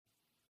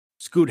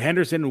Scoot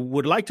Henderson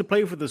would like to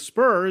play for the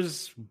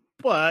Spurs,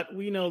 but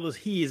we know that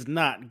he is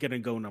not going to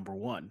go number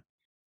one.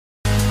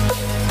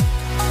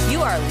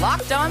 You are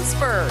Locked On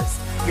Spurs,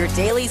 your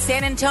daily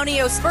San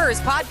Antonio Spurs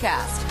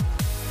podcast.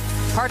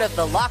 Part of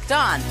the Locked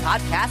On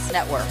Podcast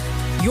Network,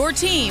 your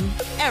team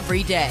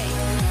every day.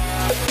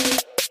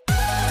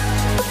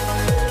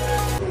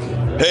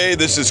 Hey,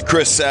 this is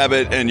Chris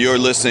Sabat, and you're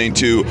listening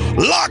to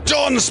Locked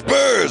On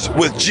Spurs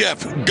with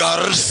Jeff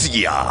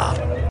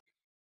Garcia.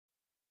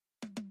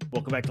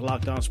 Welcome back to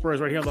Locked On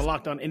Spurs, right here on the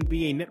Locked On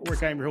NBA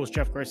Network. I'm your host,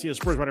 Jeff Garcia,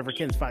 Spurs writer for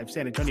Kens 5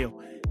 San Antonio.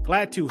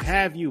 Glad to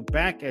have you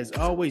back. As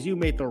always, you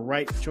made the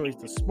right choice,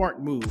 the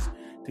smart move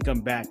to come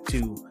back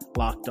to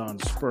Locked On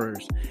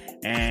Spurs.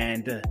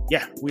 And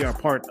we are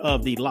part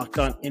of the Locked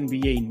On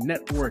NBA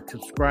Network.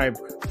 Subscribe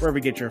wherever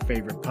you get your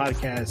favorite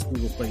podcasts: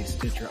 Google Play,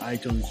 Stitcher,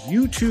 iTunes,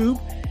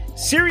 YouTube,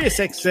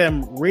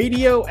 SiriusXM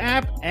radio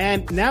app,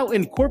 and now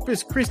in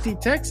Corpus Christi,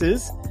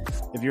 Texas.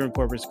 If you're in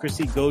Corpus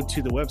Christi, go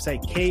to the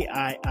website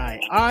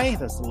KIII.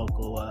 That's the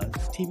local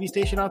TV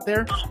station out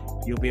there.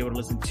 You'll be able to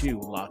listen to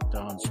Locked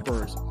On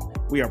Spurs.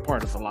 We are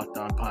part of the Locked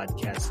On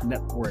Podcast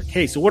Network.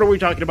 Hey, so what are we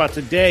talking about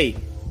today?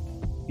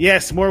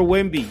 Yes, more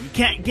Wemby. You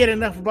can't get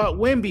enough about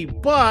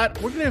Wemby,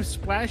 but we're going to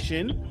splash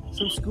in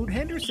some Scoot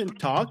Henderson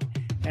talk.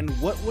 And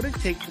what would it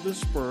take for the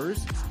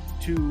Spurs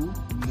to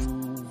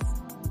move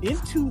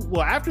into,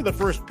 well, after the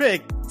first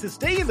pick, to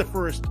stay in the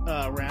first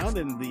round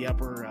in the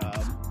upper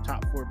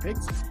top four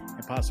picks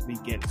and possibly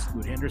get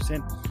Scoot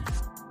Henderson?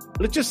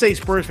 Let's just say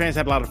Spurs fans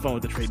had a lot of fun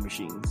with the trade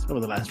machines over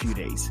the last few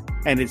days,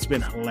 and it's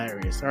been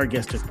hilarious. Our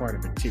guest took part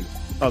of it too,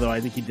 although I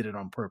think he did it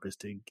on purpose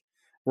to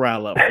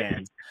rile up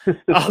fans.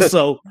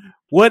 Also,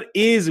 what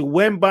is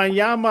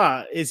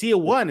Wembanyama? Is he a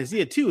 1? Is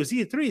he a 2? Is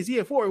he a 3? Is he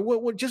a 4?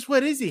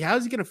 What is he? How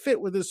is he going to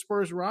fit with the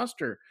Spurs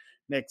roster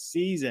next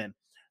season?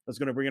 I was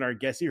going to bring in our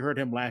guest. You heard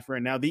him laugh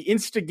right now. The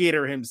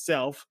instigator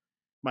himself,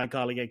 my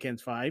colleague at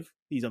Kens 5.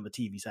 He's on the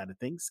TV side of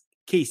things.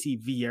 Casey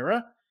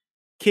Vieira.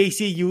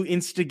 Casey, you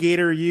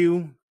instigator,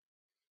 you.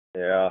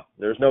 Yeah,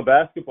 there's no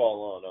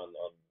basketball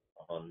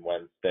on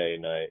Wednesday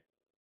night.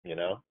 You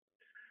know,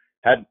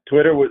 had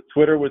Twitter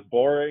was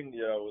boring.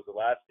 You know, the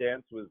Last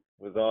Dance was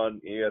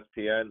on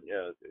ESPN. You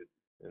know,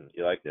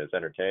 you liked it. It's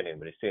entertaining,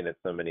 but you've seen it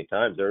so many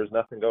times. There was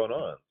nothing going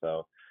on.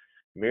 So,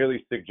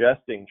 merely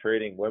suggesting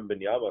trading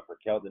Wembanyama for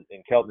Keldon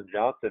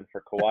Johnson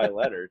for Kawhi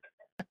Leonard.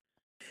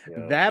 You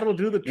know, that'll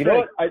do the trick. You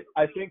know what?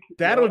 I think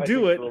that'll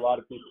do it. For a lot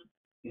of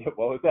people.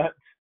 What was that?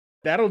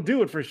 That'll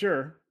do it for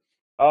sure.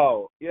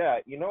 Oh, yeah.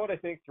 You know what I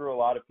think threw a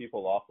lot of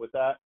people off with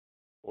that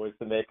was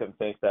to make them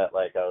think that,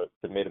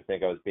 to make them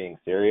think I was being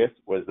serious,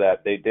 was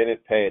that they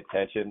didn't pay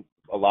attention.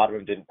 A lot of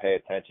them didn't pay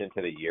attention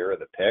to the year of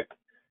the pick,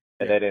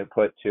 and they didn't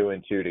put 2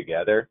 and 2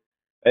 together.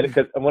 And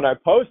because when I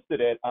posted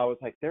it, I was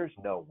like, there's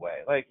no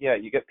way.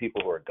 You get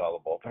people who are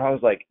gullible, but I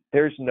was like,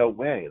 there's no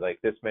way.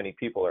 This many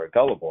people are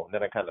gullible. And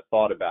then I kind of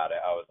thought about it.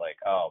 I was like,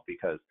 oh,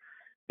 because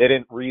they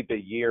didn't read the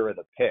year of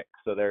the pick.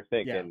 So they're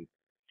thinking,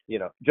 you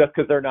know, just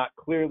because they're not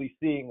clearly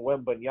seeing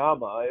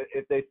Wembanyama,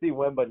 if they see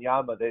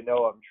Wembanyama, they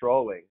know I'm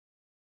trolling.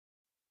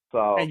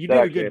 So and you did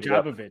a good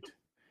job of it.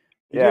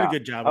 You did a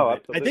good job of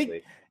it.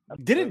 Absolutely. I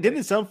think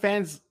didn't some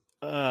fans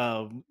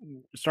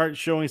start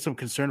showing some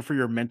concern for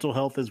your mental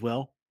health as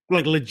well?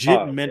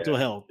 Legit mental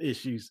health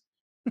issues.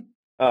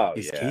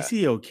 Is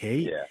Casey okay?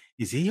 Yeah.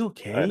 Is he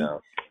okay? I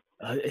know.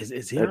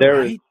 Is he all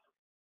right?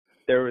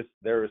 There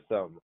was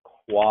some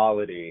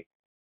quality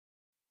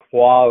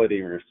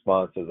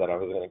responses that I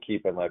was going to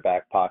keep in my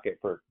back pocket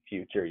for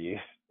future use.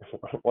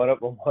 One of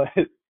them was,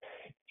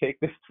 take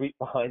this tweet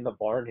behind the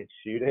barn and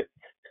shoot it.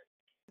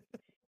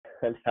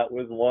 And that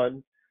was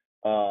one.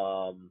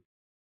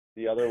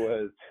 The other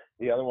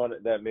one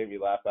that made me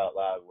laugh out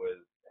loud was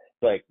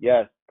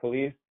yes,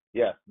 police,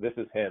 yes, this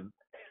is him.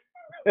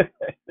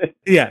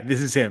 Yeah,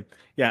 this is him.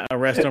 Yeah,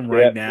 arrest him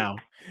right now.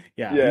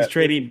 Yeah, he's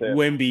trading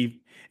Wemby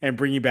and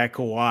bringing back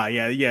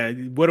Kawhi. Yeah.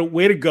 What a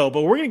way to go.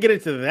 But we're going to get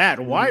into that.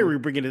 Why are we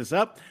bringing this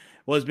up?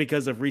 Was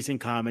because of recent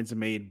comments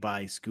made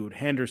by Scoot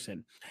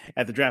Henderson.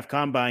 At the draft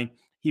combine,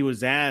 he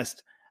was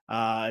asked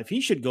if he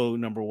should go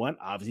number 1.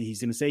 Obviously,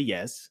 he's going to say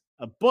yes.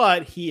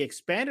 But he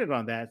expanded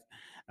on that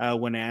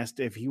when asked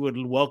if he would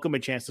welcome a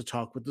chance to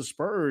talk with the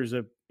Spurs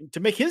to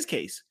make his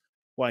case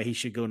why he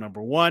should go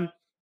number 1.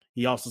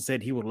 He also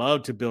said he would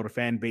love to build a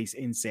fan base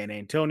in San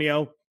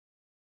Antonio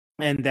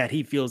and that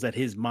he feels that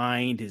his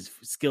mind, his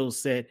skill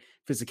set,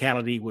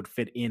 physicality would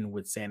fit in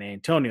with San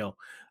Antonio.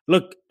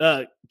 Look,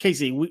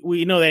 Casey,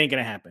 we know that ain't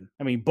going to happen.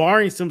 I mean,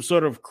 barring some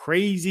sort of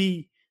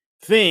crazy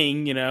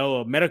thing, you know,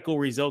 a medical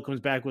result comes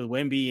back with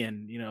Wemby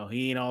and, you know,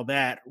 he ain't all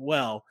that.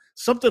 Well,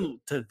 something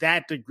to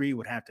that degree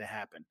would have to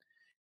happen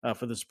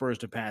for the Spurs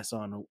to pass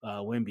on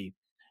Wemby.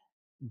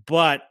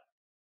 But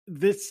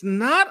it's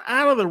not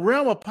out of the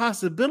realm of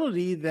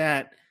possibility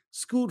that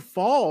Scoot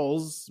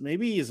falls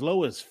maybe as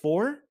low as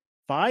 4,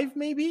 5,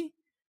 maybe.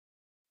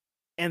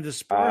 And the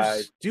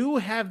Spurs do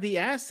have the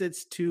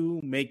assets to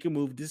make a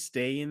move to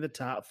stay in the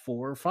top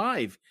 4 or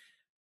 5.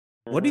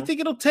 What do you think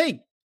it'll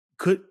take?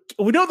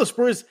 We know the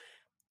Spurs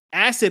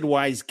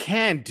asset-wise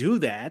can do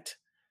that.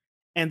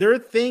 And there are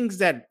things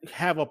that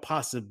have a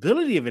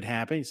possibility of it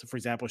happening. So, for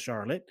example,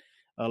 Charlotte,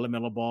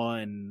 LaMelo Ball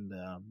and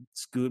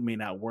Scoot may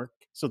not work.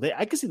 So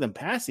I could see them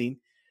passing.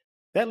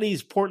 That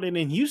leaves Portland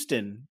and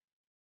Houston.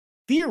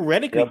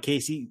 Theoretically, Yep.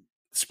 Casey,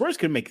 Spurs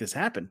could make this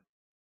happen.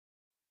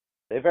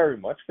 They very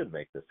much could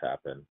make this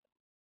happen.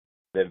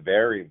 They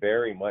very,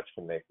 very much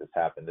can make this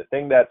happen. The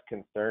thing that's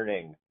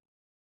concerning,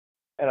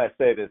 and I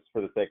say this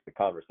for the sake of the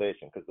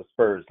conversation, because the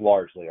Spurs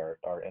largely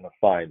are in a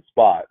fine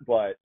spot,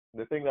 but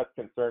the thing that's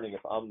concerning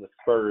if I'm the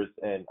Spurs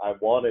and I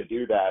want to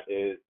do that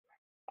is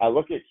I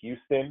look at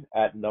Houston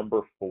at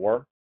number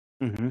 4,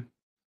 mm-hmm.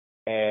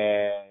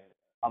 and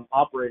I'm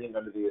operating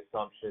under the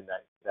assumption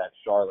that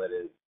Charlotte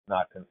is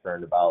not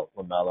concerned about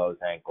LaMelo's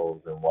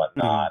ankles and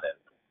whatnot, and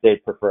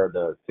they'd prefer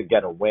to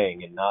get a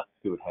wing and not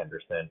Scoot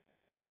Henderson.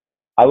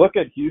 I look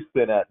at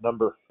Houston at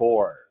number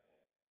 4,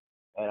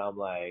 and I'm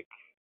like,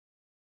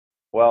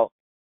 well,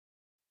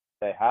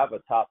 they have a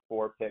top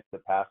 4 pick to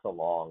pass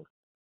along.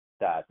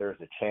 That there's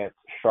a chance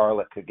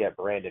Charlotte could get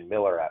Brandon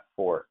Miller at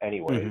 4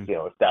 anyways. Mm-hmm. You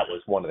know, if that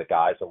was one of the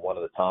guys and one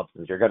of the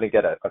Thompsons, you're going to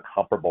get a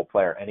comparable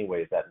player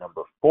anyways at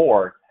number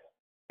 4.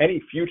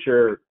 Any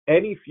future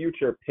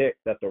pick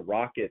that the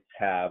Rockets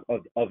have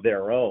of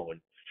their own,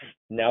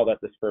 now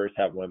that the Spurs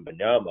have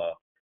Wembanyama,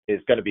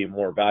 is going to be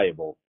more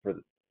valuable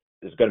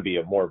is going to be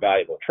a more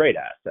valuable trade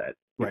asset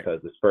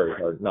because the Spurs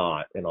are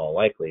not, in all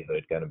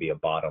likelihood, going to be a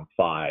bottom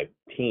 5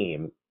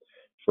 team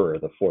for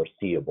the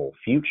foreseeable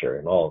future,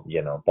 and all,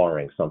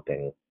 barring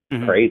something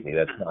crazy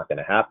that's not going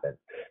to happen.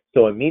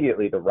 So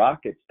immediately the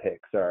Rockets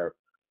picks are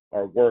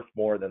worth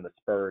more than the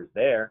Spurs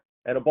there.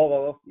 And above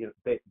all else,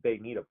 they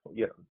need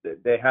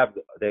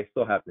they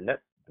still have the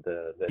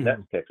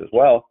Nets picks as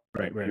well.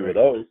 Right. Of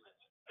those.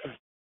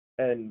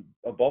 And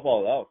above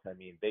all else, I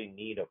mean, they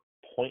need a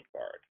point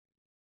guard.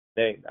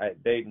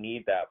 They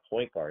need that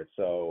point guard.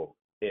 So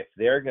if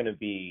they're going to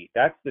be,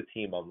 that's the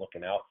team I'm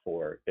looking out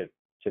for,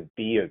 to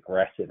be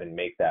aggressive and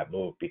make that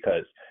move,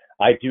 because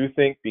I do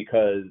think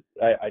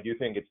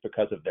it's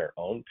because of their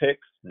own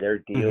picks. Their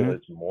deal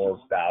is more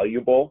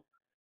valuable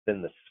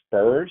than the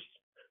Spurs,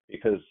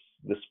 because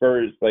the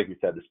Spurs, like we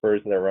said, the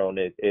Spurs are their own,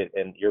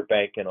 and you're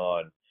banking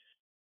on,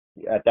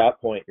 at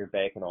that point, you're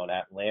banking on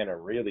Atlanta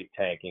really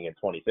tanking in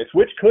 26,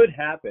 which could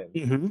happen.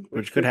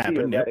 Which could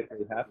happen.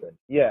 Theoretically happen.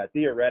 Yeah,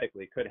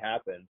 theoretically could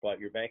happen,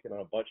 but you're banking on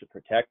a bunch of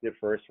protected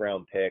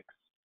first-round picks.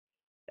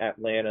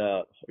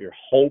 Atlanta, you're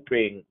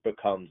hoping,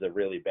 becomes a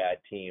really bad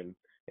team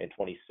in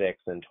 26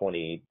 and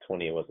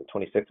 2020. Was it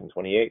 26 and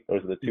 28?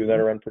 Those are the 2 that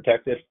are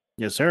unprotected.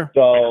 Yes, sir.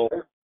 So,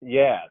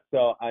 yeah.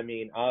 So, I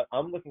mean,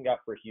 I'm looking out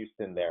for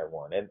Houston there,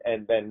 one.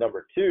 And then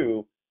number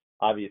 2,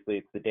 obviously,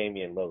 it's the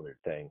Damian Lillard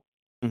thing.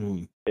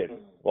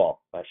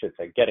 Well, I should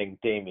say getting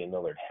Damian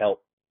Lillard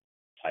help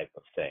type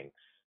of thing.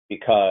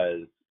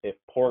 Because if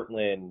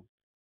Portland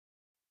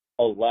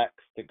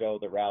elects to go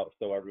the route,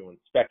 so everyone's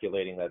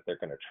speculating that they're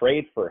going to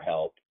trade for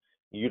help,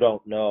 you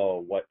don't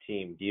know what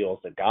team deals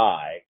a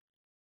guy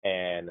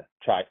and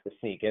tries to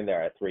sneak in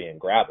there at 3 and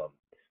grab him.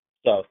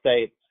 So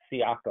say it's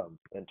Siakam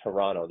in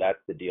Toronto, that's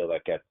the deal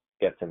that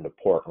gets him to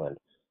Portland.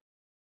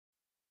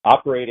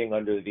 Operating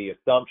under the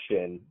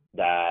assumption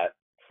that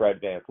Fred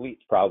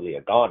VanVleet's probably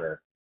a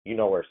goner, you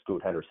know where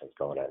Scoot Henderson's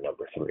going at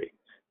number 3.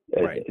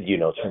 Right. You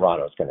know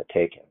Toronto's going to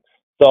take him.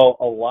 So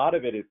a lot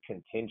of it is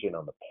contingent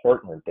on the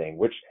Portland thing,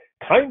 which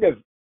kind of,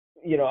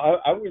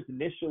 I was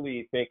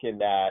initially thinking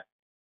that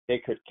they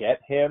could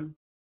get him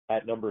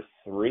at number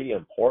 3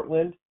 in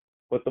Portland.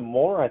 But the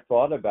more I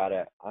thought about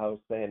it, I was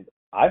saying,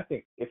 I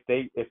think if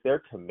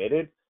they're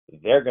committed,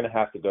 they're going to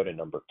have to go to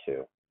number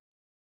 2.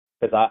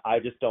 Because I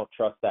just don't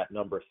trust that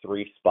number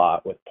 3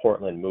 spot with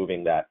Portland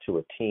moving that to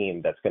a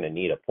team that's going to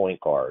need a point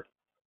guard.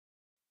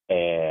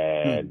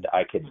 And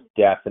I could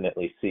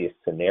definitely see a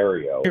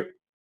scenario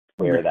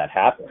where that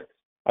happens.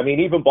 I mean,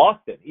 even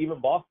Boston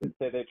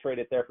say they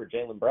traded there for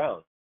Jaylen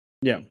Brown.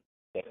 Yeah.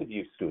 They could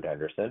use Scoot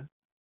Henderson.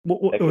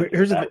 Well,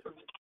 here's the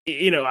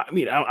thing. I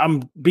mean,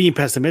 I'm being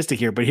pessimistic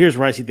here, but here's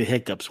where I see the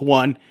hiccups.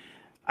 One,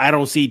 I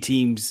don't see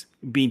teams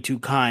being too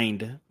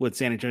kind with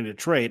San Antonio to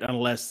trade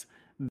unless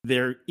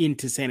they're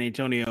into San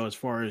Antonio as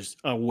far as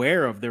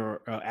aware of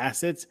their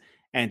assets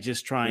and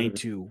just trying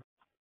to,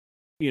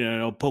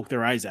 poke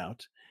their eyes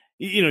out.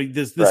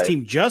 This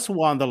team just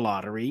won the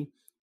lottery.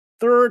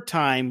 3rd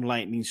time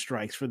lightning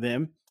strikes for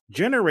them.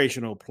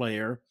 Generational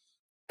player,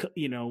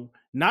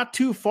 not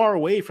too far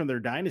away from their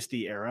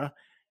dynasty era.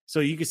 So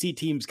you can see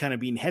teams kind of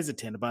being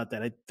hesitant about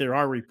that. There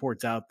are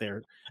reports out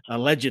there,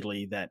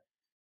 allegedly, that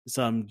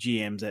some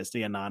GMs that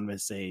stay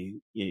anonymous say,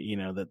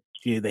 that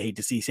they hate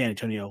to see San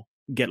Antonio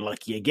get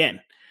lucky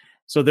again.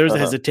 So there's a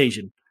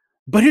hesitation.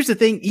 But here's the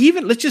thing.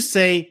 Even, let's just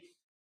say,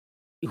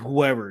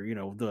 whoever,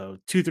 the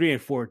 2, 3,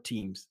 and 4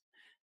 teams,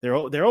 they're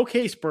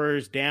okay.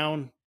 Spurs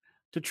down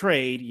to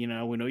trade. We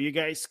know you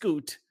guys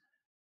scoot.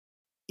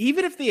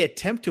 Even if they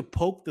attempt to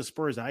poke the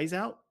Spurs' eyes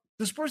out,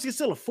 the Spurs can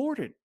still afford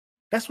it.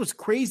 That's what's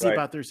crazy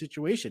about their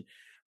situation.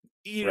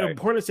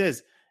 Portland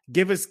says,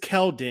 give us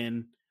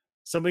Keldon,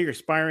 some of your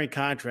expiring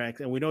contracts,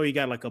 and we know you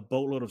got like a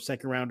boatload of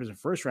second rounders and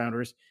first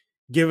rounders.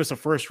 Give us a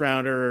first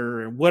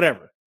rounder or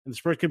whatever. and the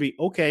Spurs could be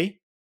okay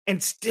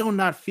and still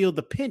not feel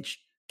the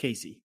pinch,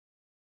 Casey.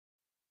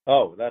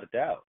 Oh, without a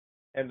doubt.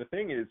 And the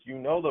thing is,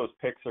 those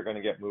picks are going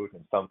to get moved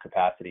in some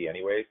capacity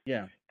anyways.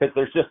 Yeah. Because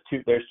there's just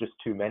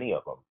too many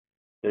of them.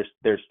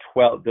 There's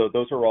 12.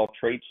 Those are all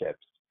trade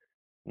chips.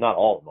 Not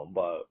all of them,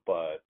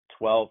 but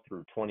 12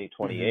 through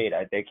 2028.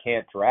 They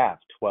can't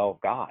draft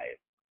 12 guys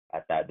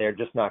at that. They're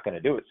just not going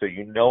to do it. So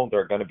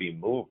they're going to be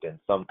moved in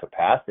some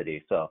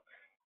capacity. So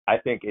I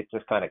think it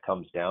just kind of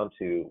comes down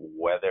to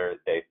whether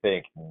they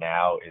think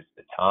now is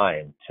the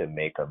time to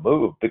make a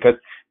move. Because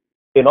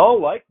in all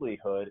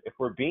likelihood, if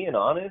we're being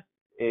honest,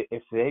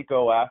 if they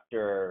go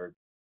after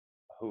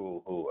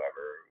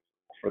whoever,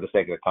 for the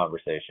sake of the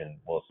conversation,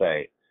 we'll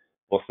say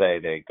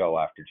they go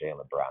after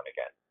Jaylen Brown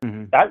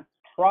again. That's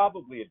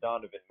probably a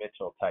Donovan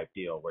Mitchell type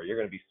deal where you're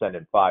going to be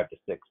sending 5 to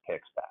 6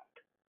 picks back.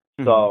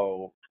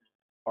 So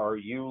are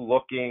you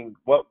looking,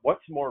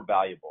 what's more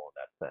valuable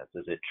in that sense?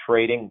 Is it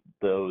trading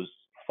those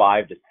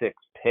 5 to 6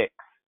 picks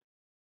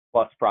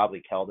plus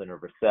probably Keldon or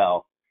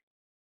Vassell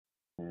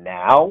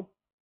now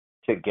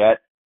to get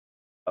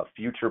a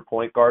future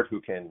point guard who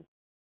can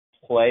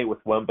play with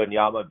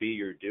Wembanyama, be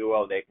your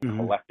duo, they can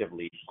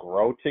collectively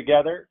grow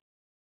together,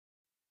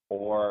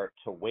 or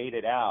to wait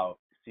it out,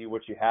 see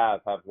what you have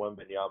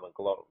Wembanyama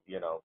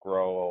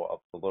grow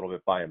up a little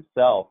bit by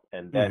himself,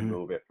 and then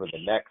move it for the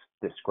next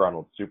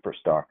disgruntled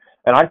superstar.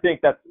 And I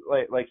think that's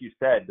like you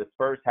said, the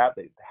Spurs have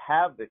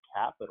the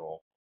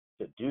capital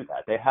to do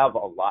that. They have a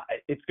lot.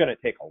 It's going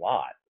to take a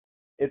lot.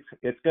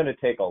 It's going to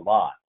take a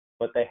lot,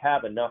 but they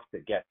have enough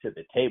to get to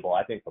the table.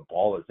 I think the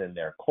ball is in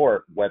their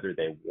court whether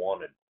they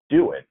want to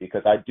do it,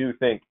 because I do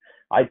think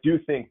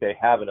they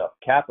have enough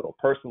capital.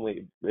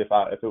 Personally, if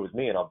it was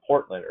me and I'm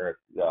Portland or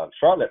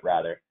Charlotte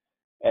rather,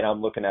 and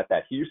I'm looking at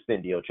that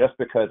Houston deal, just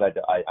because I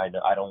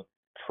don't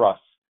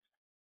trust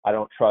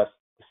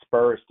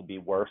Spurs to be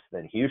worse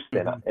than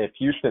Houston. If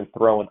Houston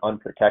throwing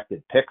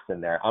unprotected picks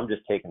in there, I'm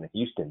just taking the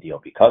Houston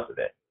deal because of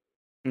it.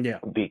 Yeah,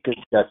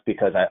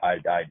 because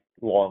I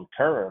long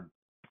term,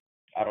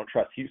 I don't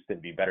trust Houston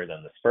to be better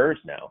than the Spurs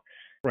now.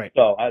 Right.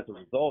 So as a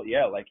result,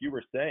 yeah, like you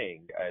were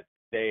saying,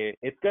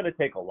 it's going to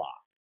take a lot.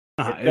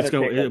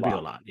 It'll be a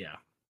lot. Yeah.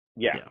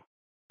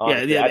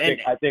 Honestly, I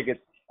think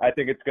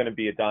it's going to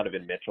be a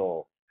Donovan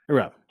Mitchell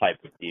type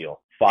of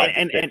deal. 5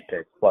 to 6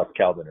 picks plus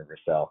Keldon and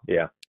Vassell.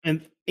 Yeah.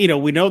 And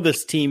we know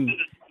this team,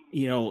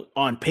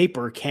 on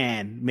paper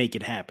can make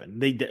it happen.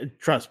 They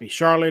trust me.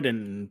 Charlotte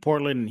and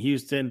Portland and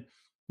Houston,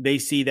 they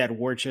see that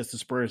war chest the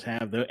Spurs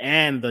have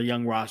and the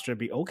young roster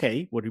be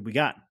okay. What do we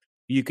got?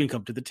 You can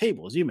come to the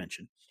table, as you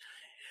mentioned.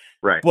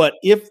 Right. But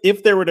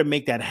if they were to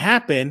make that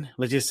happen,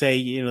 let's just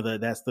say,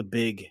 that's the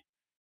big,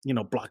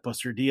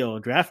 blockbuster deal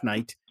draft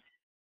night,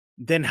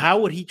 then how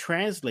would he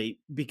translate?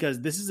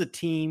 Because this is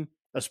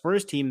a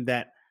Spurs team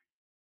that,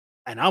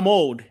 and I'm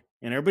old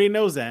and everybody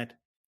knows that,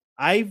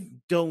 I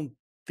don't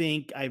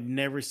think I've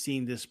never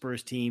seen this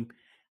Spurs team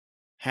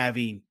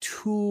having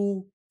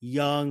 2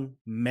 young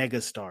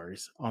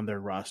megastars on their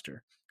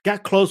roster.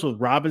 Got close with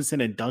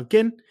Robinson and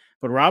Duncan,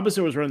 but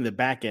Robinson was running the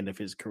back end of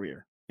his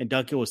career and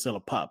Duncan was still a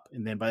pup.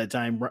 And then by the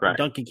time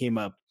Duncan came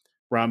up,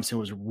 Robinson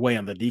was way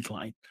on the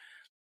decline.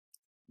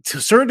 To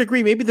a certain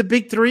degree, maybe the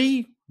big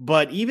 3,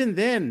 but even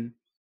then,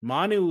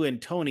 Manu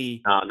and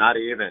Tony. No, not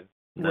even.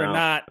 We're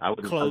not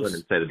close. I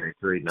wouldn't say the big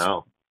 3.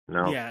 No.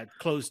 Yeah,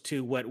 close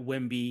to what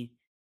Wemby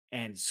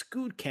and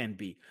Scoot can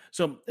be.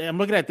 So I'm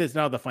looking at this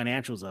now, the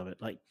financials of it.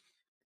 Like,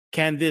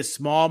 can this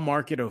small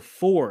market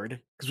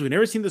afford, because we've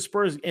never seen the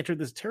Spurs enter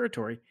this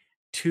territory,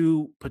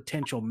 2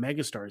 potential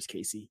megastars,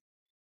 Casey?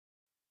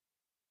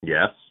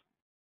 Yes.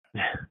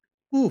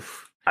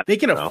 Oof. They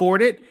can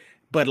afford it,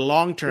 but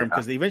long term,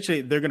 because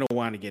eventually they're going to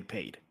want to get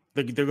paid.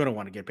 They're going to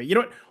want to get paid. You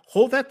know what?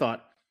 Hold that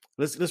thought.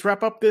 Let's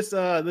wrap up this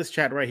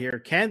chat right here.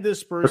 Can this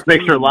Spurs? Let's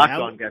make sure Locked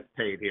On gets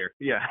paid here.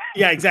 Yeah.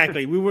 Yeah,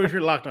 exactly. We were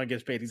sure Locked On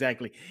gets paid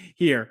exactly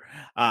here.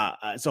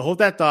 So hold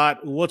that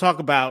thought. We'll talk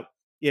about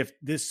if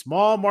this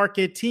small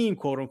market team,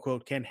 quote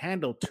unquote, can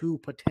handle 2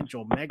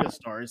 potential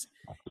megastars,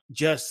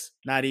 just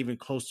not even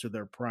close to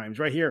their primes.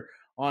 Right here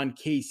on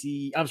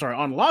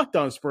Locked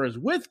On Spurs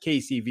with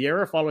Casey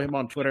Vieira. Follow him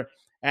on Twitter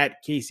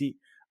at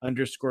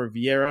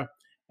Casey_Vieira.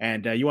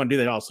 And you want to do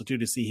that also, too,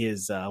 to see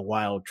his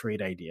wild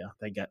trade idea.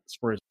 That got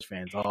Spurs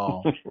fans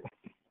all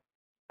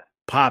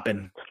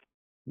popping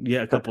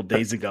a couple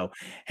days ago.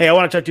 Hey, I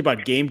want to talk to you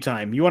about Game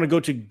Time. You want to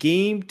go to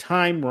Game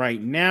Time right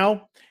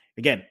now.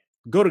 Again,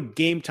 go to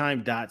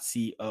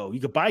gametime.co. You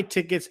can buy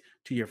tickets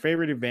to your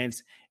favorite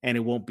events, and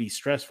it won't be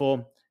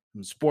stressful.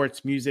 From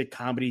sports, music,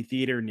 comedy,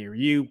 theater near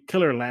you,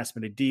 killer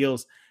last-minute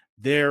deals,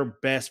 their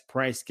best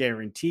price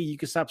guarantee. You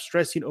can stop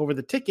stressing over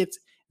the tickets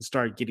and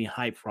start getting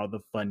hyped for all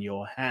the fun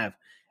you'll have.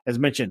 As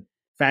mentioned,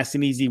 fast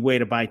and easy way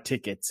to buy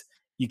tickets.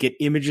 You get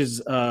images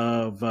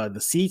of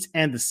the seats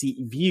and the seat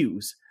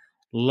views.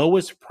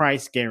 Lowest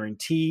price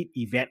guaranteed,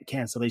 event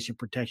cancellation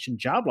protection,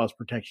 job loss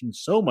protection,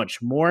 so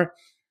much more.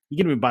 You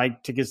can even buy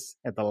tickets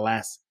at the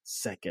last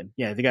second.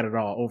 Yeah, they got it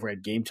all over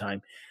at Game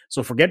Time.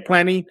 So forget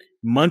planning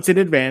months in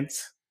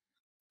advance.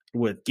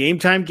 With Game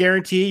Time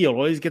guarantee, you'll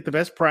always get the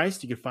best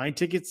price. You can find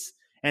tickets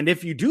And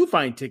if you do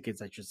find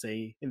tickets, I should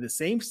say, in the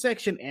same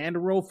section and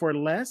row for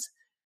less,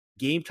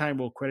 Game Time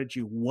will credit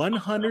you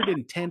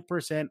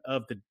 110%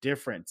 of the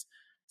difference.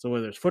 So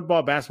whether it's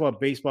football, basketball,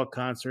 baseball,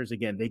 concerts,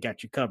 again, they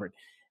got you covered.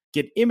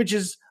 Get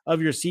images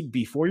of your seat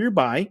before you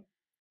buy,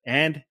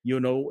 and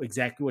you'll know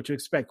exactly what to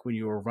expect when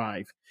you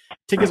arrive.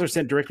 Tickets are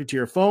sent directly to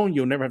your phone.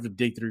 You'll never have to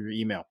dig through your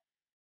email.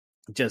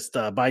 Just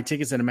buy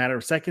tickets in a matter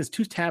of seconds,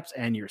 2 taps,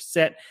 and you're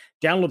set.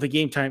 Download the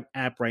Game Time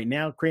app right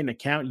now. Create an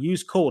account.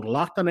 Use code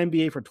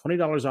LOCKEDONNBA for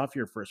 $20 off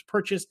your first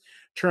purchase.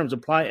 Terms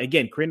apply.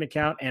 Again, create an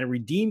account and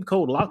redeem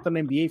code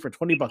LOCKEDONNBA for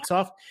 $20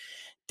 off.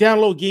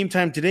 Download Game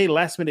Time today.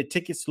 Last minute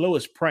tickets,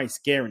 lowest price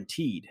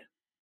guaranteed.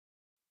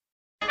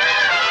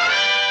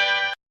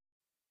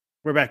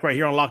 We're back right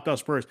here on Locked On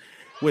Spurs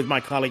with my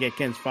colleague at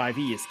Ken's 5.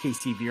 He is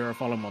KC Vieira.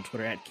 Follow him on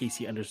Twitter at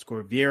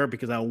KC_Vieira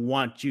because I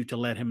want you to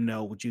let him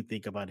know what you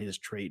think about his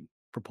trade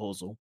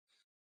proposal.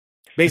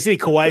 Basically,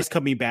 Kawhi's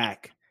coming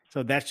back,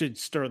 so that should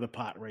stir the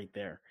pot right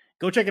there.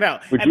 Go check it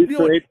out. Would you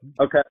trade?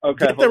 Okay.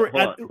 Hold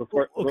on.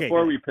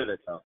 Before we pivot,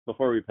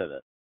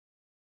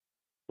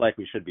 like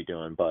we should be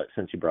doing, but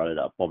since you brought it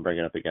up, I'll bring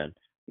it up again.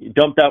 You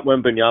dumped that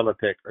Wembanyama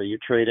pick. Are you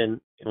trading?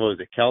 What was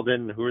it?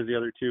 Keldon? Who were the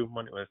other two?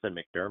 When I said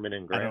McDermott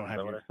and Graham, is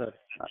that what I said?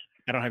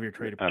 I don't have your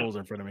trade proposal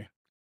in front of me.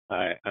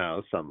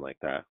 Something like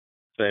that.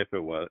 Say if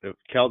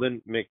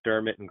Keldon,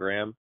 McDermott, and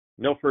Graham.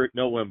 No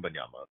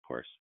Wembanyama, of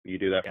course. You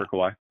do that for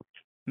Kawhi?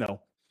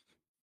 No.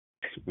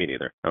 Me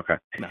neither. Okay.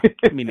 No,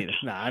 me neither.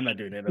 No, I'm not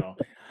doing it at all.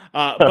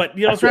 But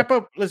let's wrap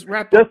up. Let's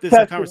wrap up this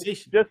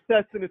conversation. Just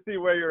testing to see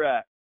where you're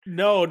at.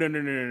 No.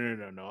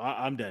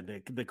 I'm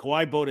done. The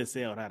Kawhi boat has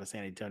sailed out of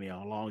San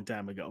Antonio a long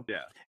time ago.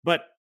 Yeah.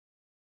 But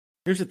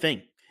here's the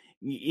thing.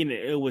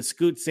 It was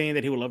Scoot saying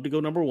that he would love to go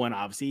number 1.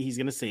 Obviously, he's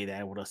going to say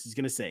that. What else he's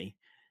going to say?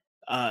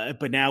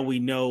 But now we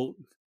know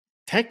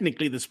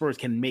technically the Spurs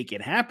can make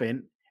it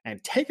happen,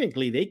 and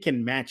technically they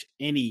can match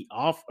any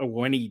offer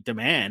or any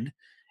demand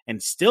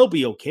and still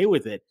be okay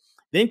with it.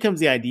 Then comes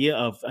the idea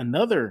of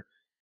another,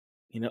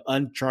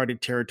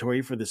 uncharted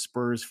territory for the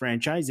Spurs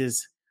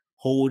franchises,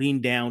 holding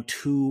down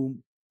 2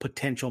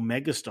 potential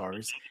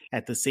megastars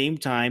at the same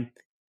time,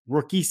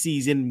 rookie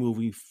season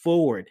moving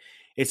forward.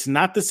 It's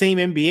not the same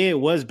NBA it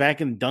was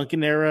back in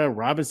Duncan era,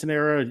 Robinson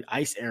era,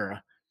 Ice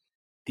era.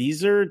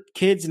 These are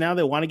kids now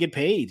that want to get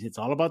paid. It's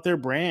all about their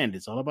brand.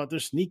 It's all about their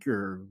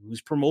sneaker,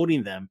 who's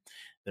promoting them,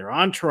 their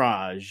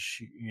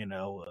entourage,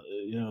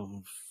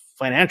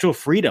 financial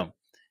freedom.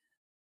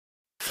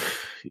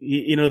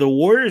 The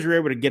Warriors were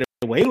able to get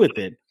away with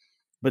it,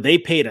 but they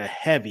paid a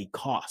heavy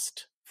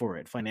cost for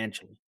it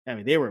financially. I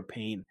mean, they were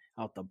paying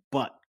out the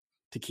butt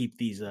to keep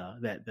these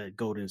that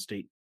Golden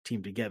State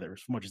team together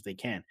as much as they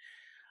can.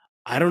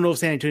 I don't know if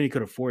San Antonio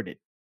could afford it.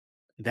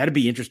 That'd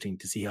be interesting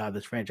to see how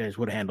this franchise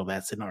would handle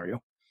that scenario.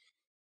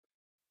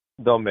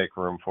 They'll make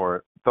room for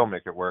it. They'll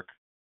make it work.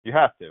 You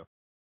have to.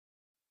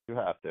 Yeah.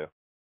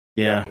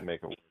 You have to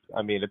make it work.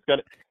 I mean,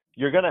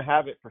 you're gonna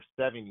have it for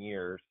 7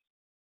 years.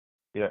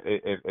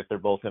 If they're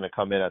both gonna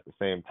come in at the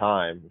same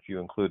time, if you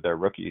include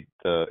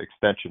the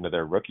extension of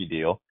their rookie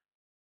deal,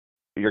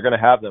 you're gonna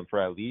have them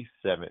for at least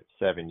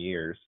seven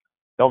years.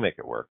 They'll make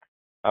it work.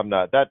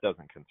 That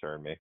doesn't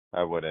concern me.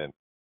 I wouldn't.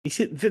 You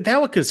see,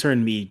 that would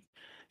concern me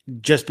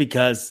just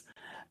because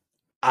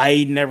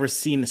I never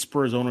seen the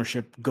Spurs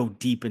ownership go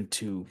deep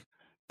into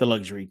the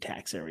luxury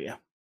tax area.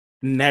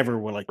 Never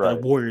were like the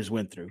Warriors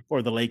went through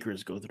or the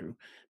Lakers go through.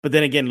 But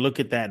then again, look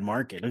at that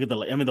market. Look at the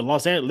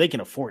Los Angeles, they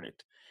can afford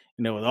it,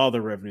 with all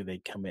the revenue they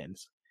come in.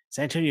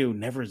 San Antonio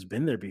never has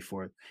been there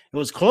before. It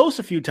was close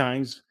a few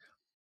times,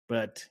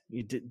 but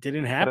it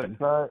didn't happen.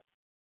 But it's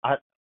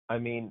not, I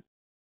mean,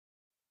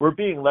 we're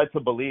being led to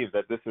believe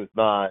that this is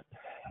not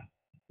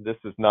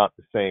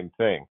the same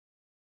thing.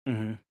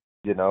 Mm-hmm.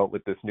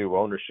 With this new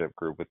ownership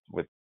group,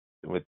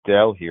 with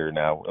Dell here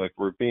now, like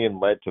we're being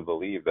led to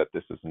believe that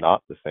this is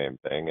not the same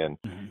thing. And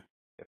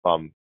if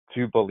I'm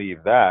to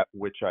believe that,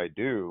 which I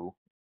do,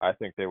 I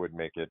think they would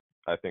make it.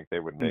 I think they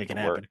would make it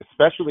work,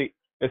 especially.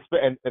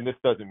 And this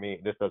doesn't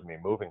mean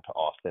moving to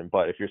Austin,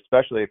 but if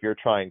you're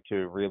trying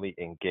to really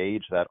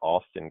engage that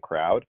Austin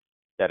crowd,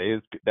 that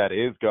is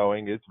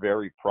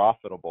very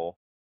profitable.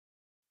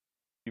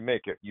 You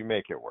make it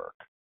work.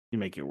 You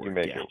make it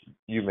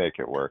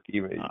work.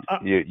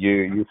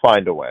 You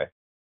find a way.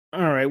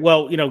 All right.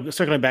 Well,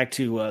 circling back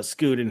to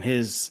Scoot and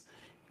his,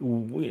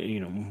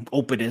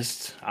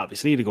 openness,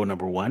 obviously, to go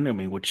number 1. I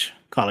mean, which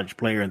college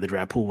player in the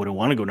draft pool wouldn't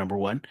want to go number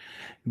 1?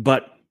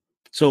 But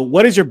so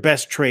what is your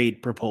best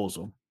trade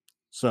proposal?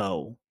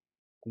 So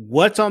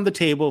what's on the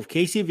table if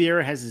KC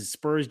Vieira has his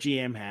Spurs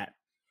GM hat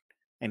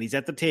and he's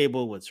at the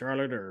table with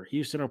Charlotte or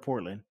Houston or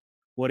Portland?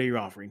 What are you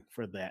offering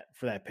for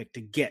that pick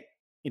to get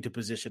into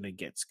position to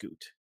get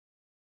Scoot?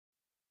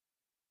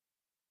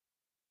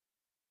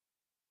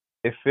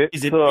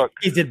 Is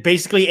it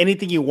basically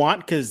anything you want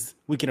because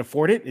we can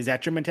afford it? Is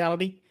that your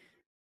mentality?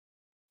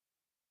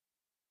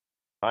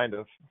 Kind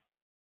of.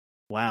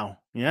 Wow.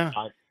 Yeah.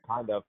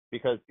 Kind of.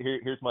 Because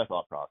here's my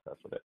thought process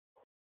with it.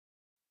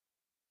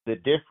 The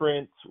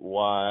difference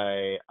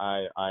why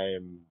I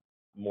am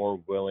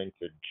more willing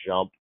to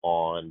jump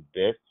on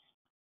this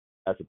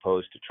as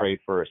opposed to trade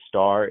for a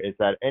star is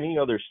that any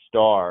other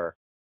star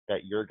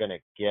that you're going to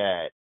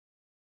get,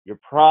 you're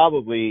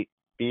probably,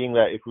 being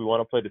that if we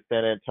want to play the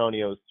San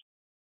Antonio's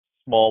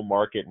small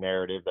market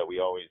narrative that we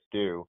always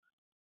do,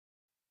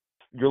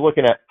 you're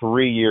looking at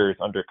 3 years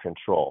under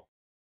control.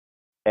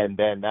 And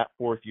then that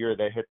fourth year,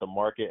 they hit the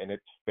market and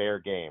it's fair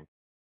game.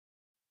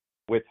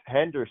 With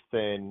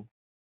Henderson,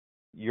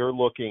 you're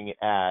looking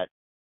at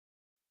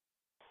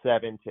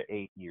 7 to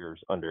 8 years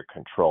under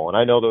control. And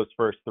I know those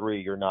first 3,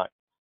 you're not,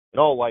 in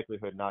all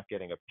likelihood, not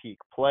getting a peak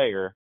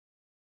player,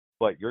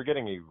 but you're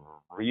getting a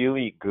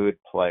really good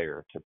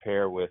player to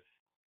pair with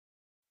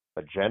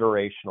a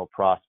generational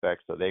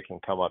prospect so they can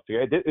come up to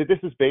you. This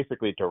is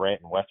basically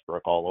Durant and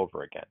Westbrook all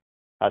over again.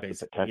 Has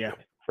the potential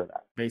for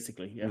that.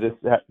 Basically, yeah.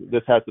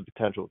 This has the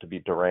potential to be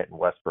Durant and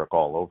Westbrook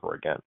all over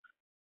again.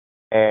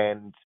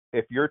 And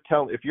if you're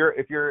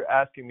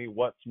asking me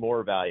what's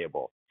more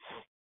valuable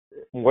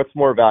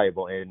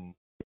in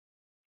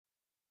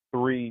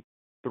three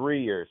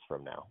years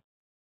from now,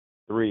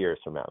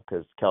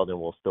 because Keldon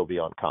will still be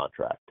on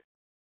contract.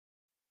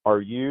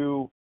 Are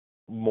you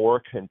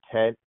more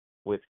content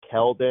with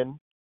Keldon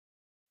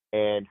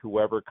and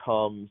whoever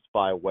comes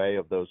by way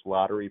of those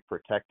lottery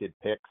protected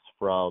picks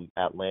from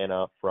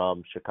Atlanta,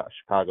 from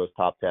Chicago's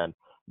top 10,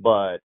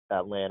 but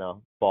Atlanta,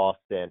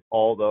 Boston,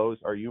 all those,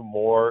 are you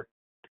more,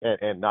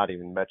 and not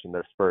even mention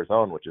their Spurs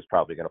own, which is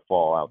probably going to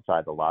fall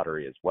outside the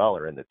lottery as well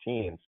or in the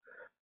teens,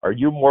 are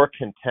you more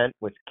content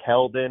with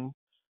Keldon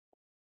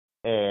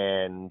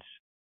and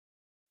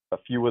a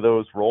few of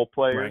those role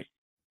players?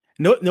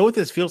 Right. Know what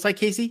this feels like,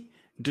 Casey?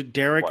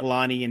 Derek,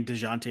 Lonnie, and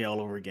DeJounte all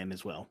over again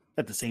as well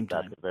at the same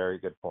time. That's a very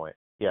good point.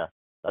 Yeah,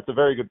 that's a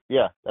very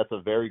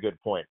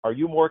good point. Are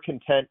you more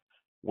content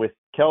with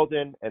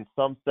Keldon and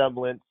some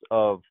semblance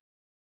of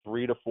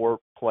 3 to 4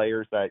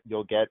 players that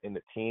you'll get in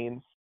the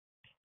teens?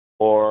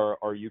 Or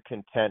are you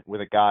content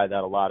with a guy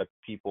that a lot of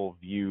people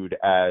viewed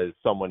as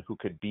someone who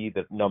could be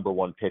the number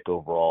 1 pick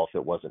overall if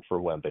it wasn't for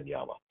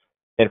Wembanyama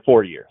in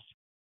 4 years?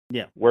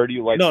 Yeah. Where do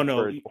you like the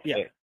Spurs?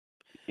 Yeah.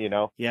 You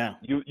know? Yeah.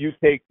 You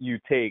take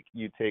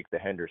the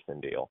Henderson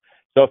deal.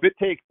 So if it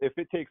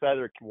takes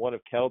either one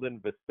of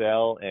Keldon,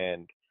 Vassell,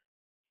 and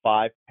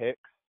 5 picks,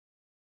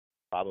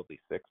 probably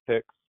 6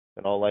 picks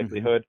in all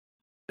likelihood,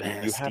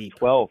 you have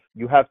 12.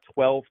 You have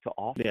 12 to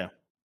offer. Yeah.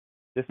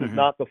 This is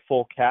not the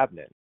full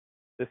cabinet.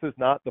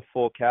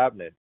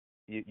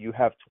 You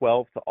have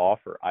 12 to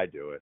offer. I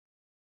do it.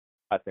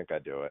 I think I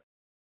do it.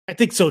 I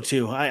think so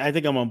too. I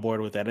think I'm on board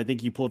with that. I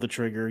think you pull the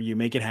trigger, you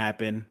make it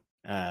happen.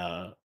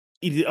 But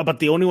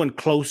the only one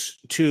close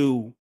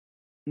to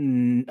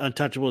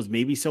untouchable is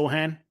maybe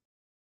Sohan,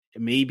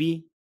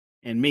 maybe.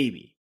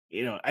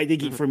 You know, I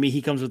think for me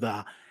he comes with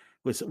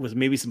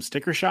maybe some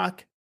sticker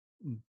shock,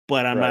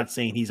 but I'm not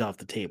saying he's off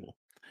the table.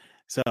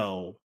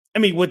 So I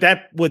mean, would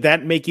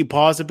that make you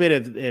pause a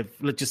bit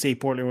if let's just say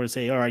Portland were to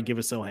say, all right, give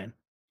us Sohan?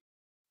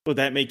 Would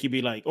that make you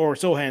be like, or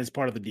Sohan's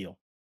part of the deal,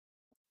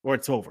 or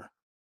it's over?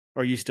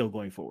 Or are you still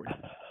going forward?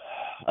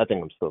 I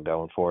think I'm still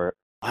going for it.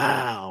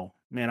 Wow,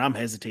 man, I'm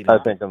hesitating. I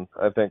think I'm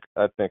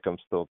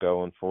still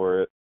going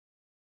for it.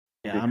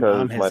 Yeah,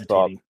 I'm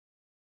hesitating.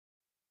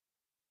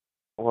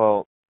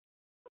 Well,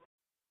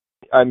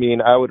 I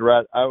mean, I would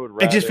rather.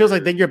 It just feels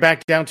like then you're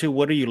back down to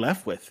what are you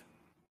left with?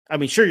 I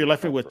mean, sure, you're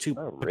left with 2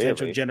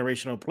 potential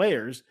generational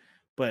players,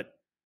 but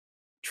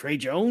Trey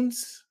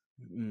Jones,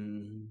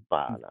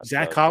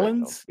 Zach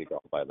Collins, be gone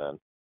by then.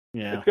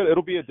 Yeah, it's good.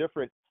 It'll be a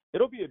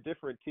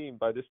different team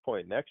by this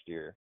point next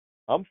year.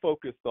 I'm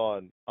focused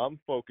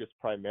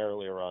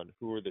primarily around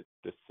who are the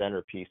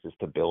centerpieces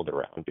to build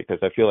around, because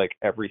I feel like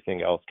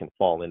everything else can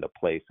fall into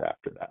place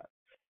after that.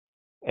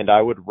 And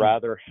I would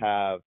rather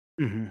have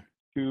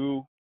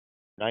 2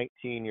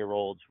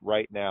 19-year-olds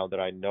right now that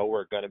I know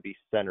are going to be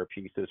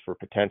centerpieces for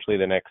potentially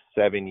the next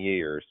 7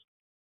 years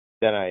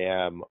than I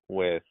am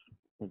with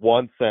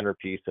 1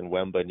 centerpiece in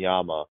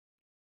Wembanyama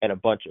and a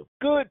bunch of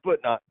good but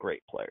not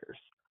great players.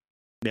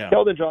 Yeah.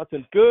 Keldon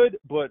Johnson's good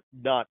but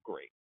not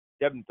great.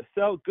 Devin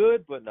Vassell,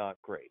 good but not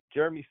great.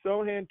 Jeremy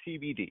Sohan,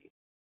 TBD,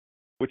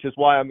 which is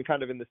why I'm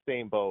kind of in the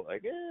same boat.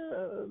 Like,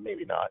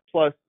 maybe not.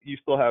 Plus, you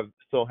still have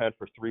Sohan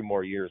for 3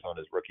 more years on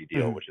his rookie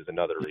deal, which is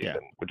another reason.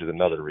 Yeah. Which is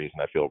another reason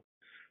I feel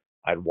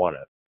I'd want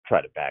to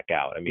try to back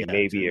out. I mean,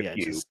 maybe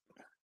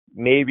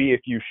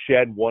if you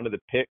shed one of the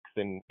picks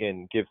and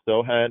give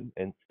Sohan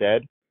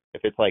instead,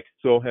 if it's like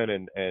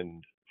Sohan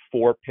and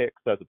 4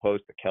 picks as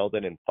opposed to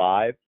Keldon and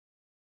 5,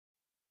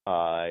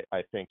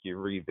 I think you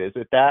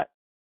revisit that.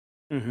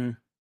 Mm-hmm.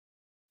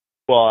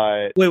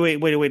 But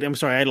wait! I'm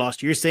sorry, I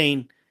lost you. You're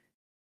saying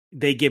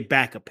they get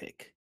back a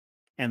pick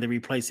and they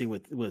replace it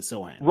with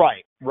Sohan.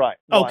 Right. Well,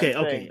 okay.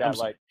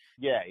 That,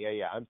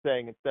 yeah. I'm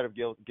saying instead of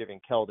giving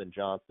Keldon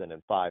Johnson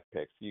and 5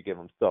 picks, you give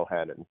him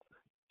Sohan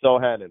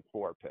and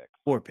 4 picks.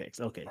 4 picks.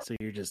 Okay, so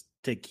you're just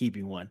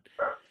keeping 1.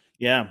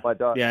 Yeah. My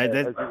dog. Yeah.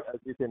 As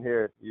you can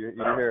hear, you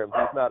hear him.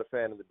 He's not a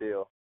fan of the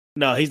deal.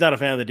 No, he's not a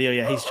fan of the deal.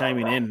 Yeah, he's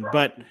chiming in.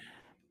 But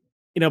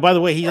by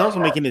the way, he's also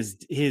making his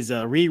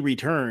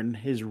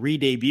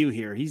re-debut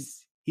here.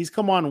 He's He's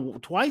come on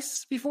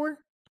twice before,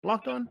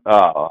 Locked On.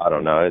 Oh, I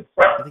don't know.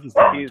 I think he's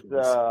come on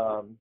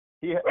twice.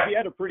 He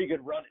had a pretty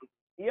good run.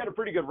 He had a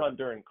pretty good run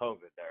during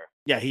COVID there.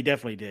 Yeah, he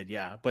definitely did.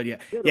 Yeah, but yeah,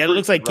 it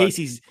looks like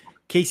Casey's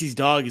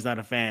dog is not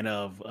a fan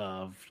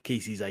of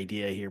Casey's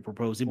idea here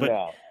proposing. But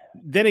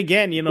then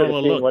again, you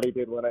know, look, what he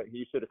did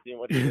he should have seen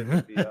what he did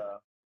with the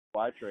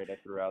fly trade I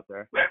threw out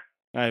there.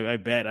 I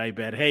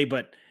bet. Hey,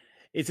 but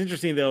it's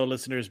interesting though,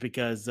 listeners,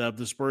 because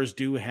the Spurs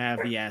do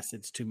have the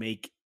assets to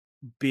make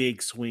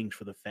big swings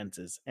for the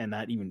fences and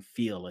not even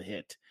feel a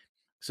hit.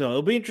 So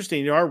it'll be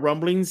interesting. There are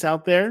rumblings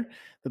out there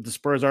that the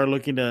Spurs are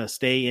looking to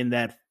stay in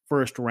that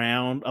first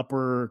round,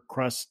 upper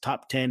crust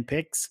top 10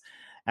 picks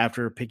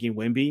after picking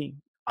Wemby.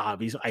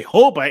 Obviously, I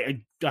hope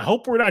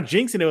we're not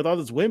jinxing it with all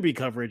this Wemby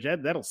coverage.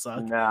 That'll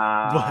suck.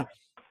 Nah.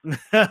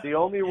 But the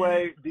only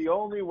way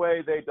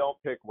they don't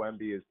pick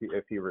Wemby is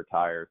if he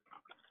retires.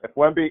 If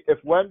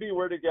Wemby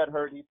were to get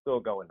hurt, he's still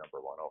going number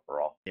 1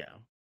 overall. Yeah.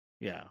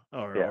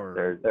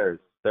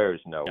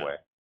 There's no way.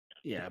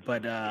 Yeah,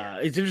 but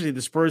it's interesting.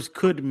 The Spurs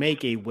could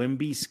make a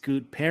Wemby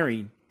Scoot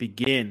pairing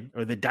begin,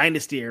 or the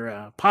dynasty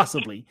era,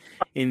 possibly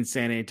in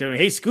San Antonio.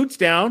 Hey, Scoot's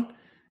down.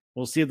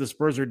 We'll see if the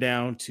Spurs are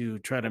down to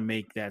try to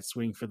make that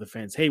swing for the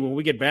fence. Hey, when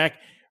we get back,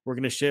 we're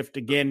going to shift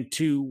again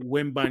to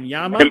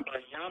Wembanyama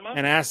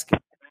and ask,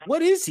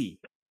 what is he?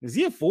 Is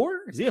he a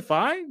 4? Is he a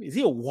 5? Is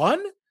he a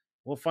 1?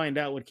 We'll find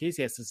out what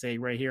Casey has to say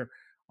right here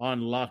on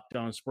Locked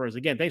On Spurs.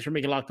 Again, thanks for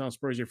making Locked On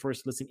Spurs your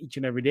first listen each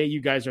and every day.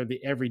 You guys are the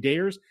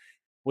everydayers.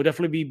 We'll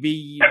definitely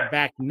be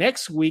back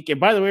next week. And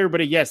by the way,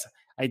 everybody, yes,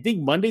 I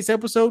think Monday's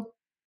episode,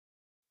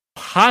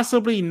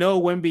 possibly no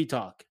Wemby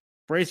talk.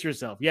 Brace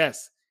yourself.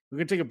 Yes, we're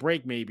going to take a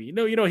break maybe.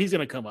 No, he's going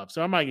to come up,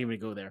 so I'm not even going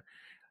to go there.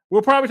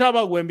 We'll probably talk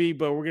about Wemby,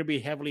 but we're going to be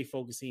heavily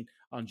focusing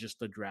on just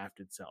the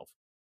draft itself.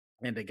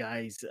 And the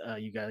guys,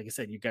 you guys, like I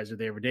said, you guys are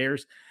the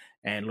everydayers,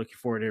 and looking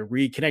forward to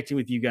reconnecting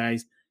with you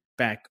guys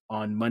back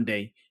on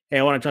Monday. Hey,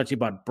 I want to talk to you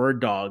about Bird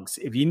Dogs.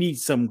 If you need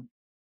some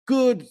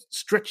good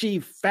stretchy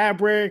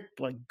fabric,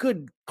 like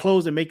good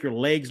clothes that make your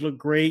legs look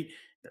great,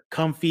 they're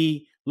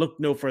comfy, look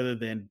no further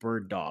than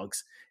Bird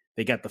Dogs.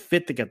 They got the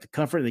fit, they got the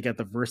comfort, they got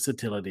the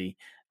versatility.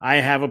 I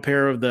have a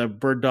pair of the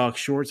Bird Dog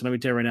shorts, and let me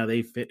tell you right now,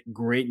 they fit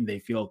great and they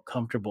feel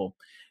comfortable.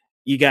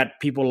 You got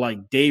people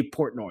like Dave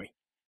Portnoy.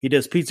 He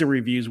does pizza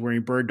reviews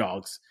wearing Bird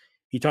Dogs.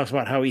 He talks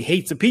about how he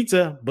hates the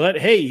pizza, but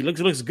hey, he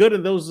looks good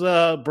in those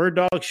Bird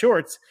Dog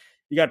shorts.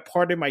 You got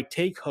Pardon My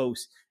Take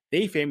hosts.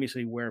 They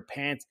famously wear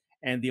pants,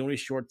 and the only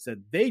shorts that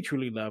they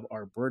truly love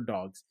are Bird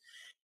Dogs.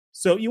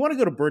 So you want to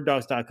go to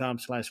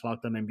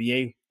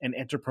birddogs.com/LockedOnNBA and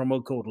enter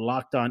promo code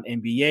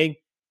LockedOnNBA.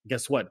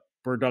 Guess what?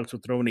 Bird Dogs will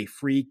throw in a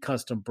free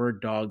custom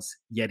Bird Dogs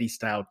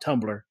Yeti-style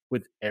tumbler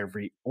with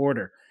every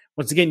order.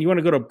 Once again, you want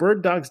to go to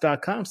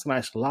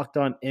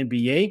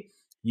birddogs.com/LockedOnNBA.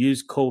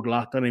 Use code